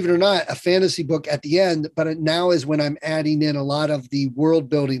 believe it or not, a fantasy book at the end, but now is when I'm adding in a lot of the world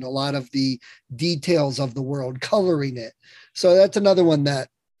building, a lot of the details of the world, coloring it. So that's another one that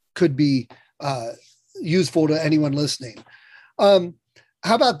could be useful to anyone listening. How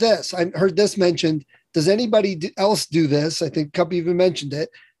about this? I heard this mentioned. Does anybody else do this? I think a couple even mentioned it,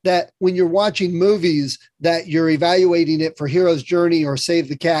 that when you're watching movies that you're evaluating it for Hero's Journey or Save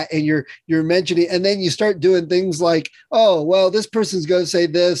the Cat, and you're mentioning, and then you start doing things like, oh, well, this person's going to say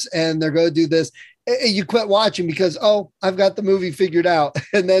this and they're going to do this. And you quit watching because, oh, I've got the movie figured out.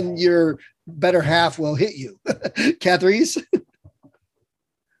 And then your better half will hit you. Catherine?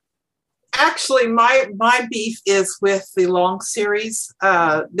 Actually, my beef is with the long series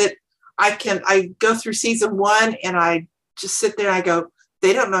that I go through season 1 and I just sit there and I go,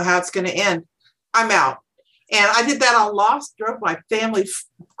 they don't know how it's going to end. I'm out. And I did that on Lost, drove my family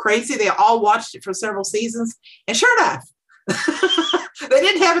crazy. They all watched it for several seasons. And sure enough, they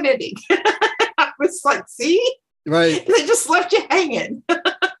didn't have an ending. I was like, see? Right. They just left you hanging.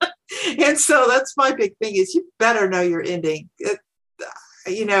 And so that's my big thing is you better know your ending.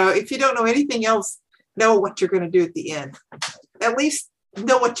 If you don't know anything else, know what you're going to do at the end. At least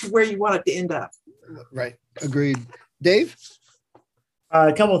know where you want it to end up. Right. Agreed. Dave?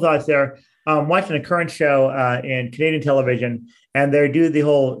 A couple of thoughts there. Watching a current show in Canadian television, and they do the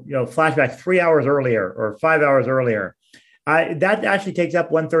whole, flashback 3 hours earlier or 5 hours earlier. That actually takes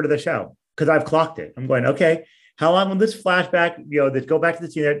up 1/3 of the show because I've clocked it. I'm going, okay, how long will this flashback, that go back to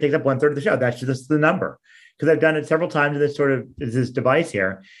the scene that takes up 1/3 of the show? That's just the number because I've done it several times in this device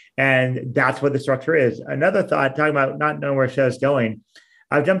here. And that's what the structure is. Another thought, talking about not knowing where a show's going.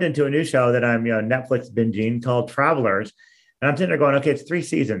 I've jumped into a new show that I'm, Netflix binging called Travelers. And I'm sitting there going, okay, it's 3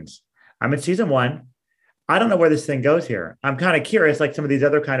 seasons. I'm in season 1. I don't know where this thing goes here. I'm kind of curious, like some of these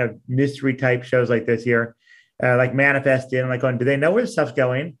other kind of mystery type shows like this here, like Manifested. I'm like going, do they know where the stuff's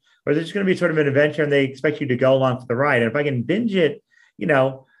going? Or is it just going to be sort of an adventure and they expect you to go along for the ride? And if I can binge it,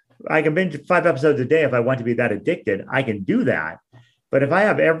 I can binge 5 episodes a day if I want to be that addicted. I can do that. But if I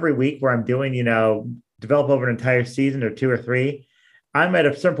have every week where I'm doing, develop over an entire season or 2 or 3, I'm at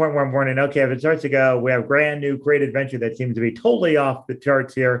a certain point where I'm wondering, okay, if it starts to go, we have brand new, great adventure that seems to be totally off the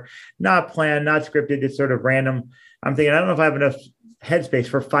charts here, not planned, not scripted, just sort of random. I'm thinking, I don't know if I have enough headspace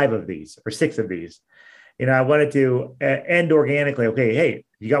for 5 of these or 6 of these. I wanted to end organically. Okay, hey,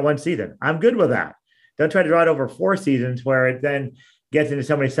 you got 1 season. I'm good with that. Don't try to draw it over 4 seasons where it then gets into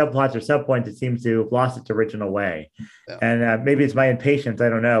so many subplots or subpoints, it seems to have lost its original way. Yeah. And maybe it's my impatience. I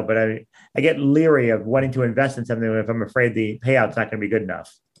don't know, but I get leery of wanting to invest in something if I'm afraid the payout's not going to be good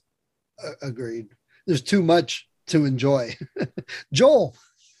enough. Agreed. There's too much to enjoy. Joel.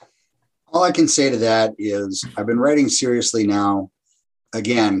 All I can say to that is I've been writing seriously now,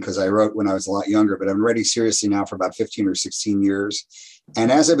 again, because I wrote when I was a lot younger, but I've been writing seriously now for about 15 or 16 years. And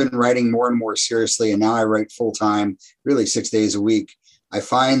as I've been writing more and more seriously, and now I write full time, really 6 days a week, I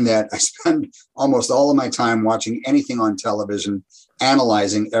find that I spend almost all of my time watching anything on television,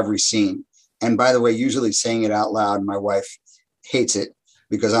 analyzing every scene. And by the way, usually saying it out loud, my wife hates it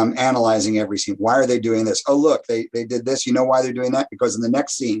because I'm analyzing every scene. Why are they doing this? Oh, look, they did this. You know why they're doing that? Because in the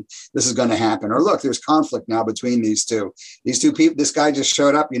next scene, this is going to happen. Or look, there's conflict now between these two. These two people, this guy just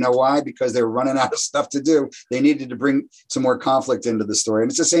showed up. You know why? Because they were running out of stuff to do. They needed to bring some more conflict into the story.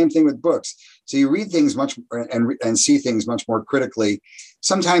 And it's the same thing with books. So you read things much and see things much more critically.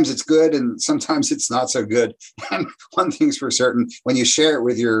 Sometimes it's good and sometimes it's not so good. And one thing's for certain, when you share it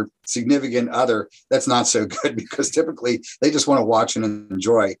with your significant other, that's not so good because typically they just want to watch and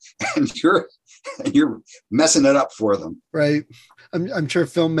enjoy. And you're messing it up for them. Right. I'm sure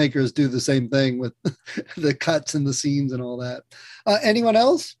filmmakers do the same thing with the cuts and the scenes and all that. Anyone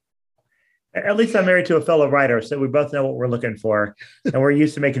else? At least I'm married to a fellow writer, so we both know what we're looking for, and we're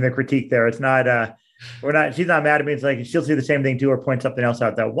used to making the critique there. It's not, she's not mad at me. It's like she'll see the same thing too, or point something else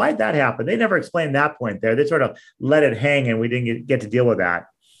out there. Why'd that happen? They never explained that point there. They sort of let it hang, and we didn't get to deal with that.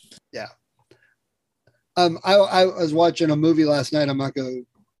 Yeah. I was watching a movie last night. I'm not going to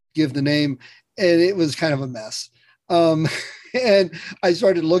give the name, and it was kind of a mess. And I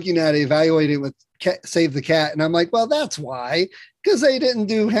started looking at it, evaluating it with Save the Cat, and I'm like, well, that's why. Because they didn't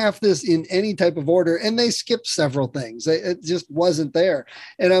do half this in any type of order and they skipped several things. It just wasn't there.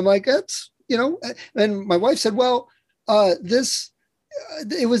 And I'm like, that's, and my wife said, well,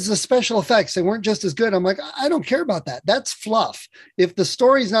 it was the special effects. They weren't just as good. I'm like, I don't care about that. That's fluff. If the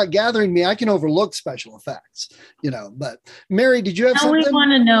story's not gathering me, I can overlook special effects, but Mary, did you have something? We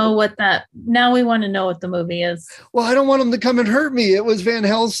want to know what the movie is. Well, I don't want them to come and hurt me. It was Van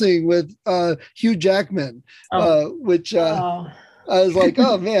Helsing with Hugh Jackman, which I was like,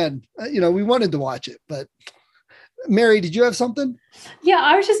 oh man, we wanted to watch it, but Mary, did you have something? Yeah,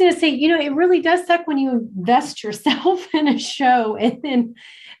 I was just going to say, it really does suck when you invest yourself in a show and then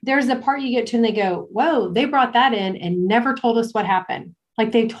there's a part you get to and they go, whoa, they brought that in and never told us what happened.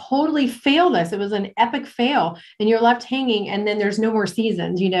 Like they totally failed us. It was an epic fail and you're left hanging and then there's no more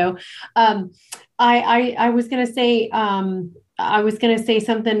seasons, I was going to say,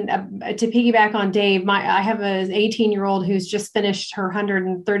 something to piggyback on Dave. I have an 18-year-old who's just finished her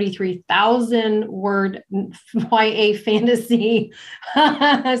 133,000 word YA fantasy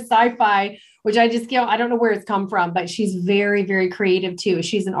sci-fi, which I don't know where it's come from, but she's very, very creative too.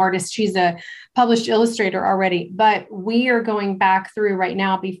 She's an artist. She's a published illustrator already, but we are going back through right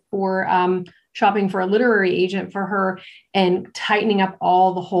now before shopping for a literary agent for her and tightening up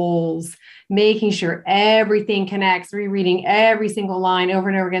all the holes, making sure everything connects, rereading every single line over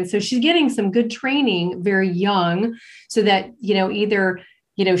and over again. So she's getting some good training very young so that, either,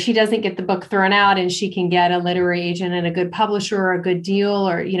 she doesn't get the book thrown out and she can get a literary agent and a good publisher or a good deal,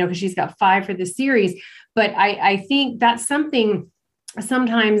 or, because she's got 5 for the series. But I think that's something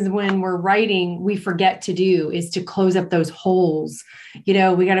sometimes when we're writing, we forget to do, is to close up those holes. We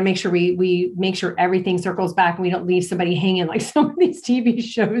got to make sure we make sure everything circles back and we don't leave somebody hanging like some of these TV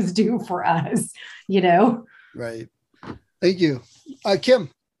shows do for us, Right. Thank you. Kim.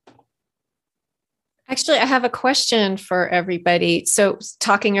 Actually, I have a question for everybody. So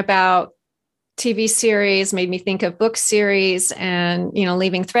talking about TV series made me think of book series and,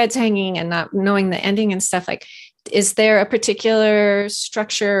 leaving threads hanging and not knowing the ending and stuff. Like, is there a particular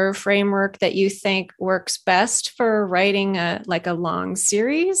structure framework that you think works best for writing a long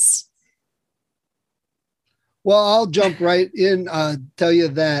series? Well, I'll jump right in, tell you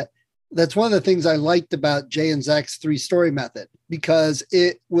that's one of the things I liked about Jay and Zach's 3-story method, because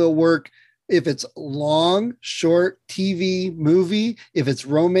it will work if it's long, short, TV, movie, if it's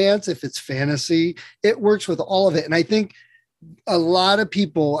romance, if it's fantasy, it works with all of it. And I think a lot of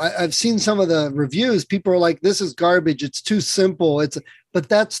people, I've seen some of the reviews, people are like, this is garbage. It's too simple. But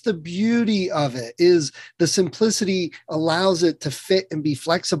that's the beauty of it, is the simplicity allows it to fit and be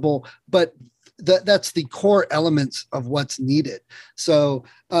flexible, but that's the core elements of what's needed. So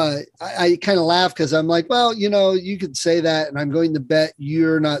I kind of laugh because I'm like, well, you could say that, and I'm going to bet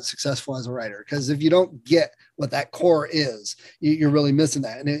you're not successful as a writer, because if you don't get what that core is, you're really missing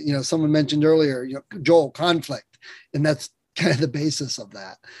that. And someone mentioned earlier, Joel, conflict, and that's kind of the basis of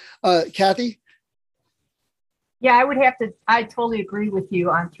that. Kathy? Yeah, I totally agree with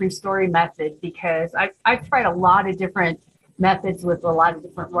you on 3-story method, because I've tried a lot of different methods with a lot of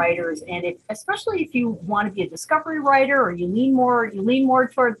different writers. And especially if you want to be a discovery writer, or you lean more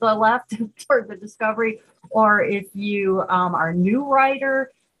toward the left, toward the discovery, or if you are a new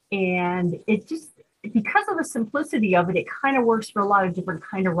writer, and it just, because of the simplicity of it, it kind of works for a lot of different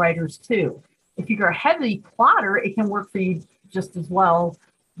kind of writers too. If you're a heavy plotter, it can work for you just as well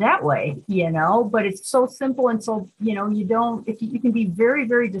that way, but it's so simple. And so, you can be very,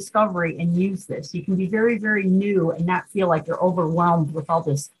 very discovery and use this. You can be very, very new and not feel like you're overwhelmed with all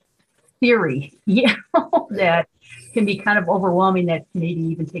this theory, that can be kind of overwhelming, that maybe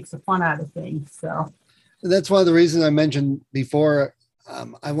even takes the fun out of things. So that's one of the reasons I mentioned before.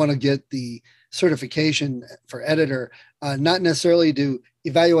 I want to get the certification for editor, not necessarily to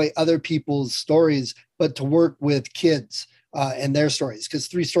evaluate other people's stories, but to work with kids and their stories, because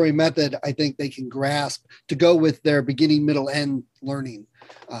 3-story method, I think they can grasp to go with their beginning, middle, end learning.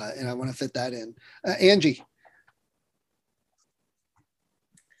 And I want to fit that in. Angie.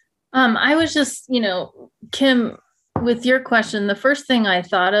 I was just, Kim, with your question, the first thing I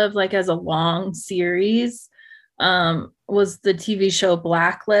thought of, like, as a long series, was the TV show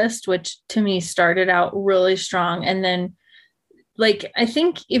Blacklist, which to me started out really strong. And then, I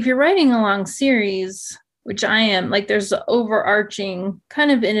think if you're writing a long series, which I am, there's the overarching,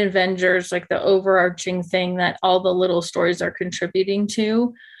 kind of in Avengers, the overarching thing that all the little stories are contributing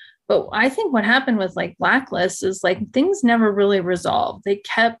to. But I think what happened with Blacklist is things never really resolved. They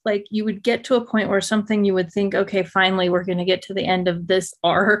kept you would get to a point where something you would think, okay, finally, we're going to get to the end of this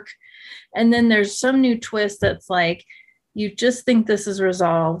arc. And then there's some new twist that's you just think this is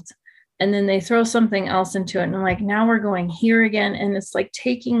resolved. And then they throw something else into it. And I'm now we're going here again. And it's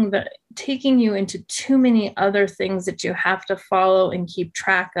taking you into too many other things that you have to follow and keep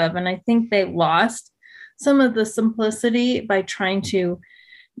track of. And I think they lost some of the simplicity by trying to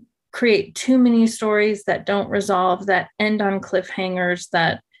create too many stories that don't resolve, that end on cliffhangers,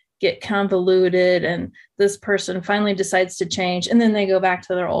 that get convoluted, and this person finally decides to change, and then they go back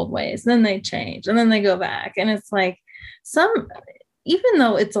to their old ways, then they change, and then they go back. And it's even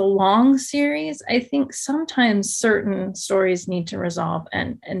though it's a long series, I think sometimes certain stories need to resolve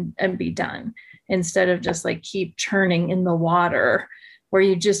and be done, instead of just keep churning in the water where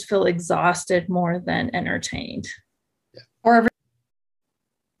you just feel exhausted more than entertained. Yeah.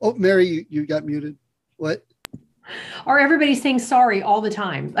 Oh, Mary, you got muted. What? Or everybody's saying sorry all the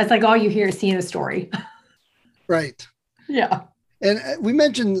time. That's all you hear is seeing a story. Right. Yeah. And we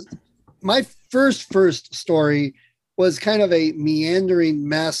mentioned my first story was kind of a meandering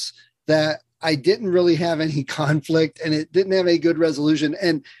mess that I didn't really have any conflict, and it didn't have a good resolution.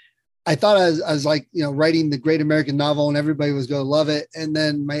 And I thought I was writing the great American novel and everybody was going to love it. And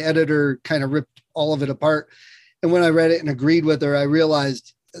then my editor kind of ripped all of it apart. And when I read it and agreed with her, I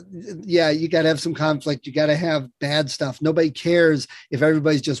realized yeah, you got to have some conflict. You got to have bad stuff. Nobody cares if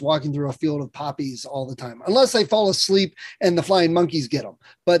everybody's just walking through a field of poppies all the time, unless they fall asleep and the flying monkeys get them.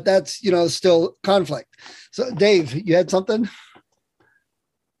 But that's, still conflict. So Dave, you had something?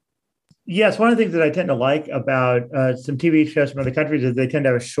 Yes. One of the things that I tend to like about some TV shows from other countries is they tend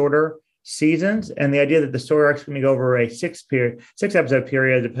to have shorter seasons, and the idea that the story arc is going to go over a 6-episode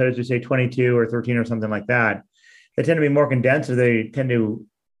period as opposed to say 22 or 13 or something like that. They tend to be more condensed, so they tend to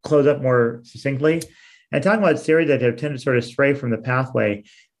close up more succinctly. And talking about series that have tended to sort of stray from the pathway,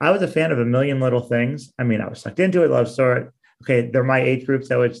 I was a fan of A Million Little Things. I mean, I was sucked into it, love story. Okay, they're my age group,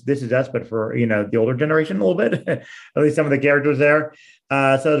 so it's This Is Us, but for the older generation a little bit. At least some of the characters there.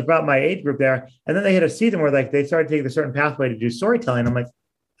 So it's about my age group there. And then they had a season where they started taking a certain pathway to do storytelling. I'm like,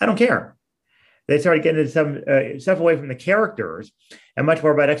 I don't care. They started getting into some stuff away from the characters and much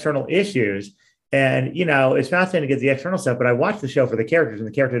more about external issues. And, it's fascinating to get the external stuff, but I watched the show for the characters and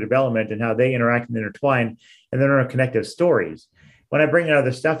the character development and how they interact and intertwine and their interconnected stories. When I bring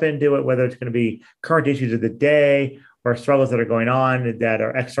other stuff into it, whether it's going to be current issues of the day or struggles that are going on that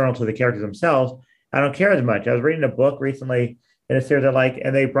are external to the characters themselves, I don't care as much. I was reading a book recently in a series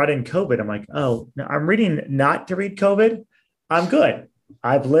and they brought in COVID. I'm like, oh, no, I'm reading not to read COVID. I'm good.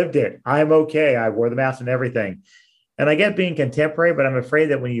 I've lived it. I'm okay. I wore the mask and everything. And I get being contemporary, but I'm afraid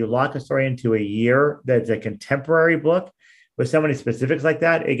that when you lock a story into a year that's a contemporary book with so many specifics like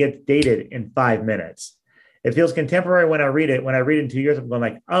that, it gets dated in 5 minutes. It feels contemporary when I read it. When I read it in 2 years, I'm going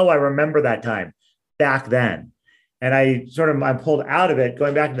like, oh, I remember that time back then. And I'm pulled out of it,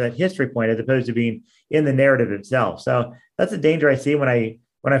 going back to that history point as opposed to being in the narrative itself. So that's a danger I see when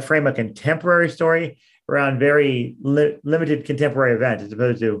I frame a contemporary story around very limited contemporary events, as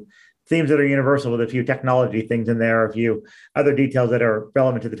opposed to themes that are universal with a few technology things in there, a few other details that are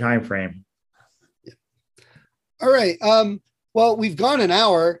relevant to the time frame. All right. Well, we've gone an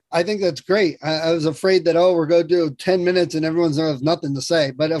hour. I think that's great. I was afraid that, we're going to do 10 minutes and everyone's going to have nothing to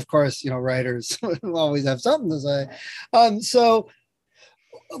say. But of course, writers always have something to say. So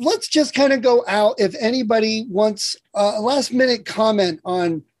let's just kind of go out. If anybody wants a last minute comment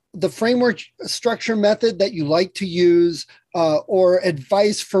on the framework structure method that you like to use, or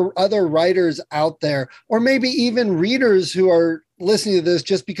advice for other writers out there, or maybe even readers who are listening to this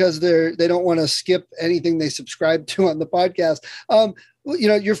just because they don't want to skip anything they subscribe to on the podcast.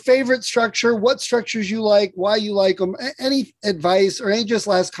 Your favorite structure, what structures you like, why you like them, any advice or any just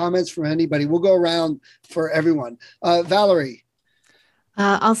last comments from anybody. We'll go around for everyone. Valerie.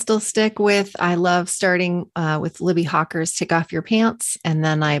 I'll still stick with, I love starting with Libby Hawker's Take Off Your Pants, and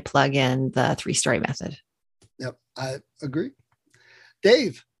then I plug in the 3-story method. Yep, I agree.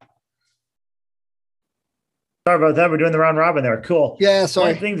 Dave. Sorry about that. We're doing the round robin there. Cool. Yeah, sorry.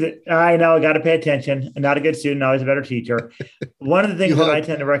 One of the things that I know, I got to pay attention. I'm not a good student, always a better teacher. One of the things that I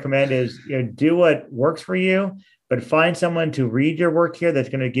tend to recommend is do what works for you, but find someone to read your work here that's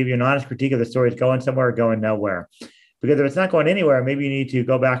going to give you an honest critique of the story. It's going somewhere or going nowhere. Because if it's not going anywhere, maybe you need to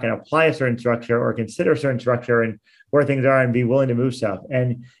go back and apply a certain structure or consider a certain structure and where things are and be willing to move stuff.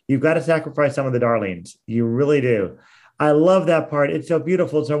 And you've got to sacrifice some of the darlings. You really do. I love that part. It's so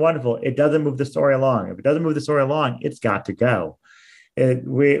beautiful. It's so wonderful. It doesn't move the story along. If it doesn't move the story along, it's got to go.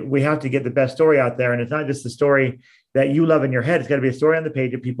 We have to get the best story out there. And it's not just the story that you love in your head. It's got to be a story on the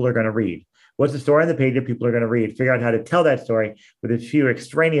page that people are going to read. What's the story on the page that people are going to read? Figure out how to tell that story with as few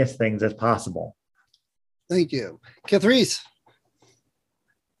extraneous things as possible. Thank you. Catrice.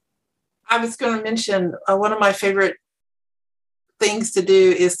 I was going to mention one of my favorite things to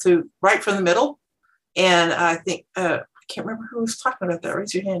do is to write from the middle. And I think, I can't remember who was talking about that.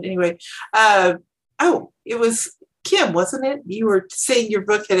 Raise your hand. Anyway. It was Kim, wasn't it? You were saying your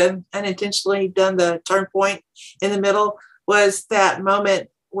book had unintentionally done the turn point in the middle. Was that moment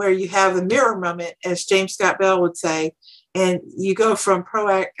where you have the mirror moment, as James Scott Bell would say, and you go from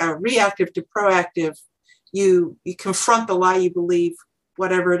reactive to proactive. You confront the lie you believe,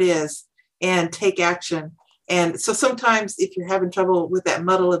 whatever it is, and take action. And so sometimes if you're having trouble with that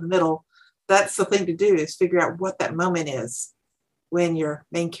muddle in the middle, that's the thing to do, is figure out what that moment is when your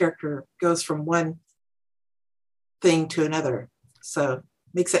main character goes from one thing to another. So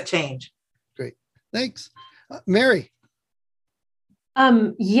makes that change. Great. Thanks. Mary.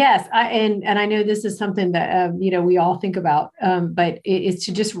 Yes. And I know this is something that, we all think about, but it's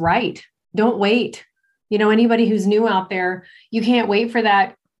to just write. Don't wait. Anybody who's new out there, you can't wait for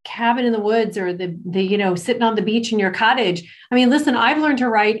that cabin in the woods or the sitting on the beach in your cottage. I mean, listen, I've learned to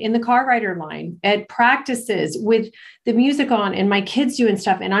write in the car rider line at practices with the music on and my kids doing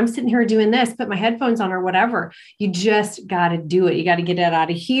stuff. And I'm sitting here doing this, put my headphones on or whatever. You just got to do it. You got to get it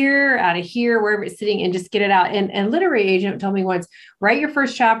out of here, wherever it's sitting, and just get it out. And a literary agent told me once, write your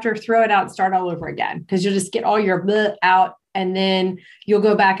first chapter, throw it out and start all over again, because you'll just get all your bleh out. And then you'll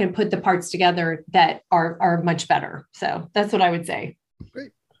go back and put the parts together that are much better. So that's what I would say.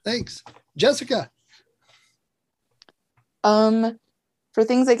 Great. Thanks. Jessica. For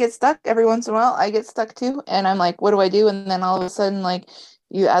things that get stuck, every once in a while, I get stuck too. And I'm like, what do I do? And then all of a sudden, like,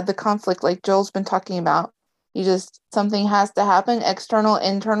 you add the conflict, like Joel's been talking about. Something has to happen, external,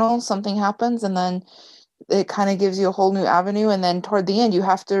 internal, something happens. And then it kind of gives you a whole new avenue. And then toward the end, you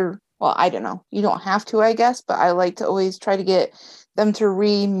have to, well, I don't know. You don't have to, I guess, but I like to always try to get them to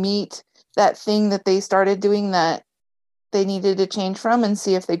re-meet that thing that they started doing that they needed to change from, and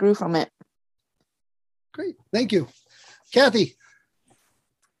see if they grew from it. Great. Thank you. Kathy.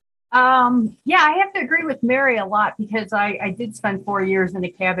 Yeah, I have to agree with Mary a lot, because I did spend 4 years in a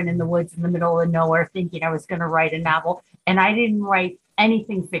cabin in the woods in the middle of nowhere thinking I was going to write a novel. And I didn't write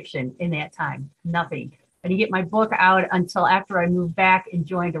anything fiction in that time, nothing. I didn't get my book out until after I moved back and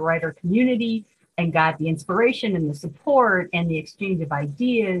joined a writer community and got the inspiration and the support and the exchange of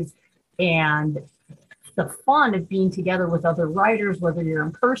ideas and the fun of being together with other writers, whether you're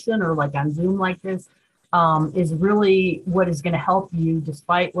in person or like on Zoom like this, is really what is going to help you,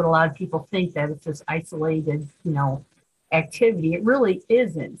 despite what a lot of people think that it's this isolated, activity. It really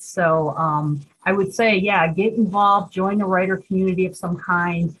isn't. So I would say, yeah, get involved, join a writer community of some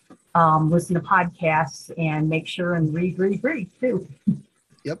kind, listen to podcasts, and make sure and read too.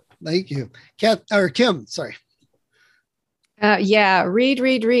 Yep. Thank you. Kim, sorry. Yeah,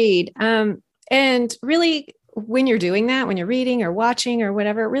 read. And really, when you're doing that, when you're reading or watching or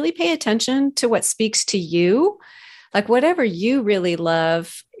whatever, really pay attention to what speaks to you. Like whatever you really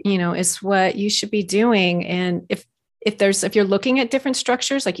love, is what you should be doing. And if you're looking at different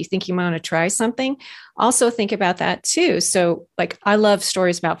structures, like you think you want to try something, also think about that too. So like, I love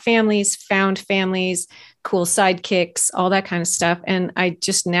stories about families, found families, cool sidekicks, all that kind of stuff. And I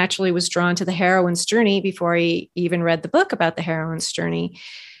just naturally was drawn to the heroine's journey before I even read the book about the heroine's journey.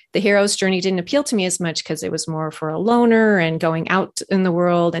 The hero's journey didn't appeal to me as much because it was more for a loner and going out in the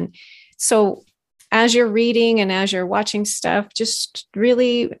world. And so as you're reading and as you're watching stuff, just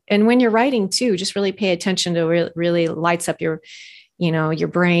really, and when you're writing too, just really pay attention to really lights up your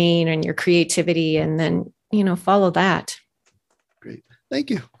brain and your creativity, and then, follow that. Great. Thank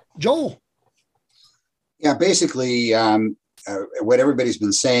you. Joel. Yeah, basically what everybody's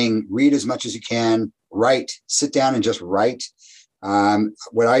been saying, read as much as you can, write, sit down and just write.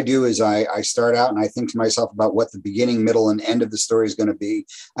 What I do is I start out and I think to myself about what the beginning, middle, and end of the story is going to be.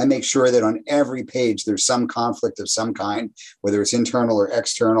 I make sure that on every page there's some conflict of some kind, whether it's internal or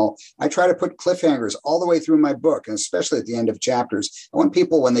external. I try to put cliffhangers all the way through my book, and especially at the end of chapters. I want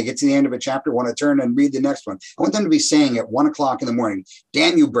people, when they get to the end of a chapter, want to turn and read the next one. I want them to be saying at 1:00 in the morning,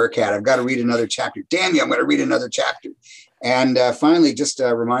 "Damn you, Burkhardt, I've got to read another chapter. Damn you, I'm going to read another chapter." And finally, just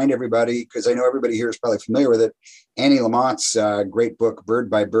remind everybody, because I know everybody here is probably familiar with it, Annie Lamott's great book, Bird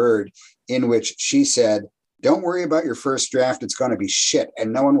by Bird, in which she said, don't worry about your first draft. It's going to be shit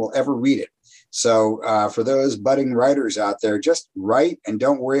and no one will ever read it. So for those budding writers out there, just write and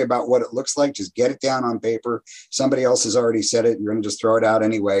don't worry about what it looks like. Just get it down on paper. Somebody else has already said it. You're going to just throw it out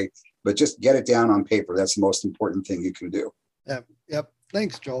anyway, but just get it down on paper. That's the most important thing you can do. Yep.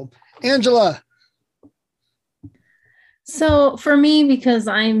 Thanks, Joel. Angela. So for me, because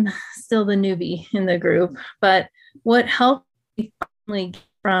I'm still the newbie in the group, but what helped me finally get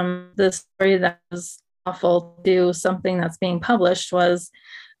from the story that was awful to something that's being published was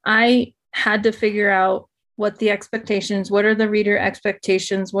I had to figure out what the expectations, what are the reader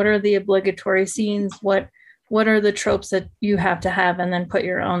expectations, what are the obligatory scenes, what are the tropes that you have to have, and then put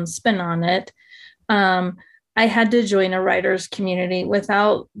your own spin on it. I had to join a writer's community.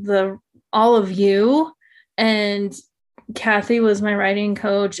 Without all of you, and Kathy was my writing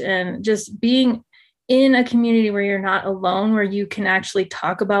coach, and just being in a community where you're not alone, where you can actually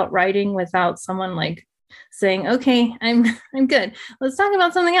talk about writing without someone like saying, okay, I'm good. Let's talk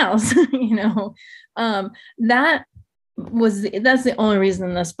about something else. That's the only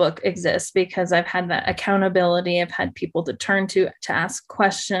reason this book exists, because I've had that accountability. I've had people to turn to ask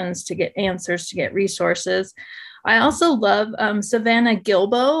questions, to get answers, to get resources. I also love Savannah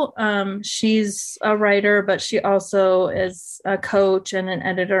Gilbo. She's a writer, but she also is a coach and an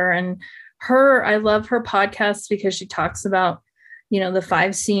editor. And I love her podcast because she talks about, the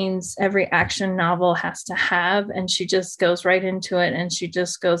 5 scenes every action novel has to have. And she just goes right into it and she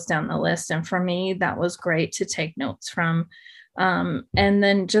just goes down the list. And for me, that was great to take notes from. And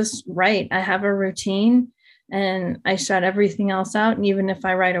then just write. I have a routine and I shut everything else out. And even if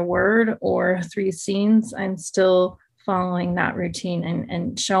I write a word or 3 scenes, I'm still following that routine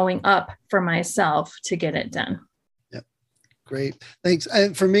and showing up for myself to get it done. Yep. Great. Thanks.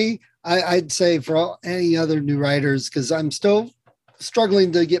 And for me, I'd say for any other new writers, because I'm still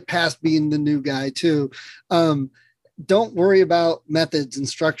struggling to get past being the new guy too. Don't worry about methods and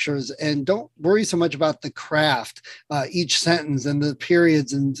structures, and don't worry so much about the craft, each sentence and the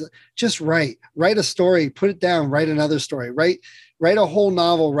periods, and just write a story, put it down, write another story, write a whole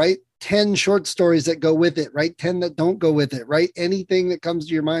novel, write 10 short stories that go with it, write 10 that don't go with it, write anything that comes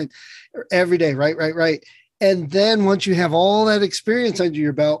to your mind every day, write. And then once you have all that experience under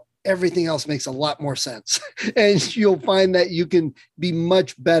your belt, everything else makes a lot more sense. And you'll find that you can be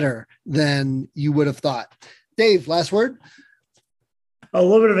much better than you would have thought. Dave, last word? A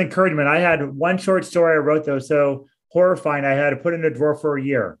little bit of encouragement. I had one short story I wrote that was so horrifying, I had to put it in a drawer for a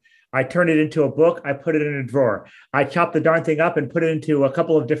year. I turned it into a book. I put it in a drawer. I chopped the darn thing up and put it into a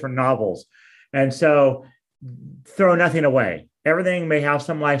couple of different novels. And so throw nothing away. Everything may have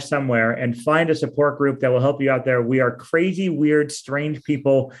some life somewhere, and find a support group that will help you out there. We are crazy, weird, strange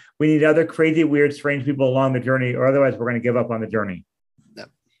people. We need other crazy, weird, strange people along the journey, or otherwise we're going to give up on the journey. Yep.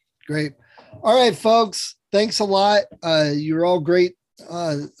 Great. All right, folks. Thanks a lot. You're all great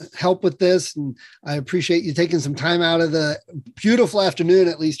help with this. And I appreciate you taking some time out of the beautiful afternoon,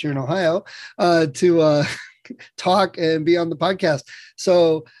 at least here in Ohio, to talk and be on the podcast.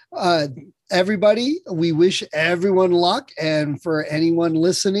 So, everybody, we wish everyone luck. And for anyone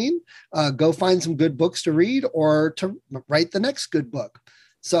listening, go find some good books to read or to write the next good book.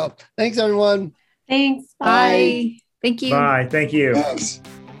 So thanks, everyone. Thanks. Bye. Thank you. Bye. Thank you. Thanks.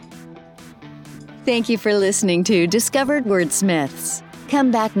 Thank you for listening to Discovered Wordsmiths.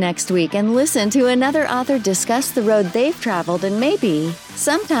 Come back next week and listen to another author discuss the road they've traveled, and maybe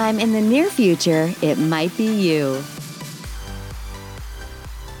sometime in the near future, it might be you.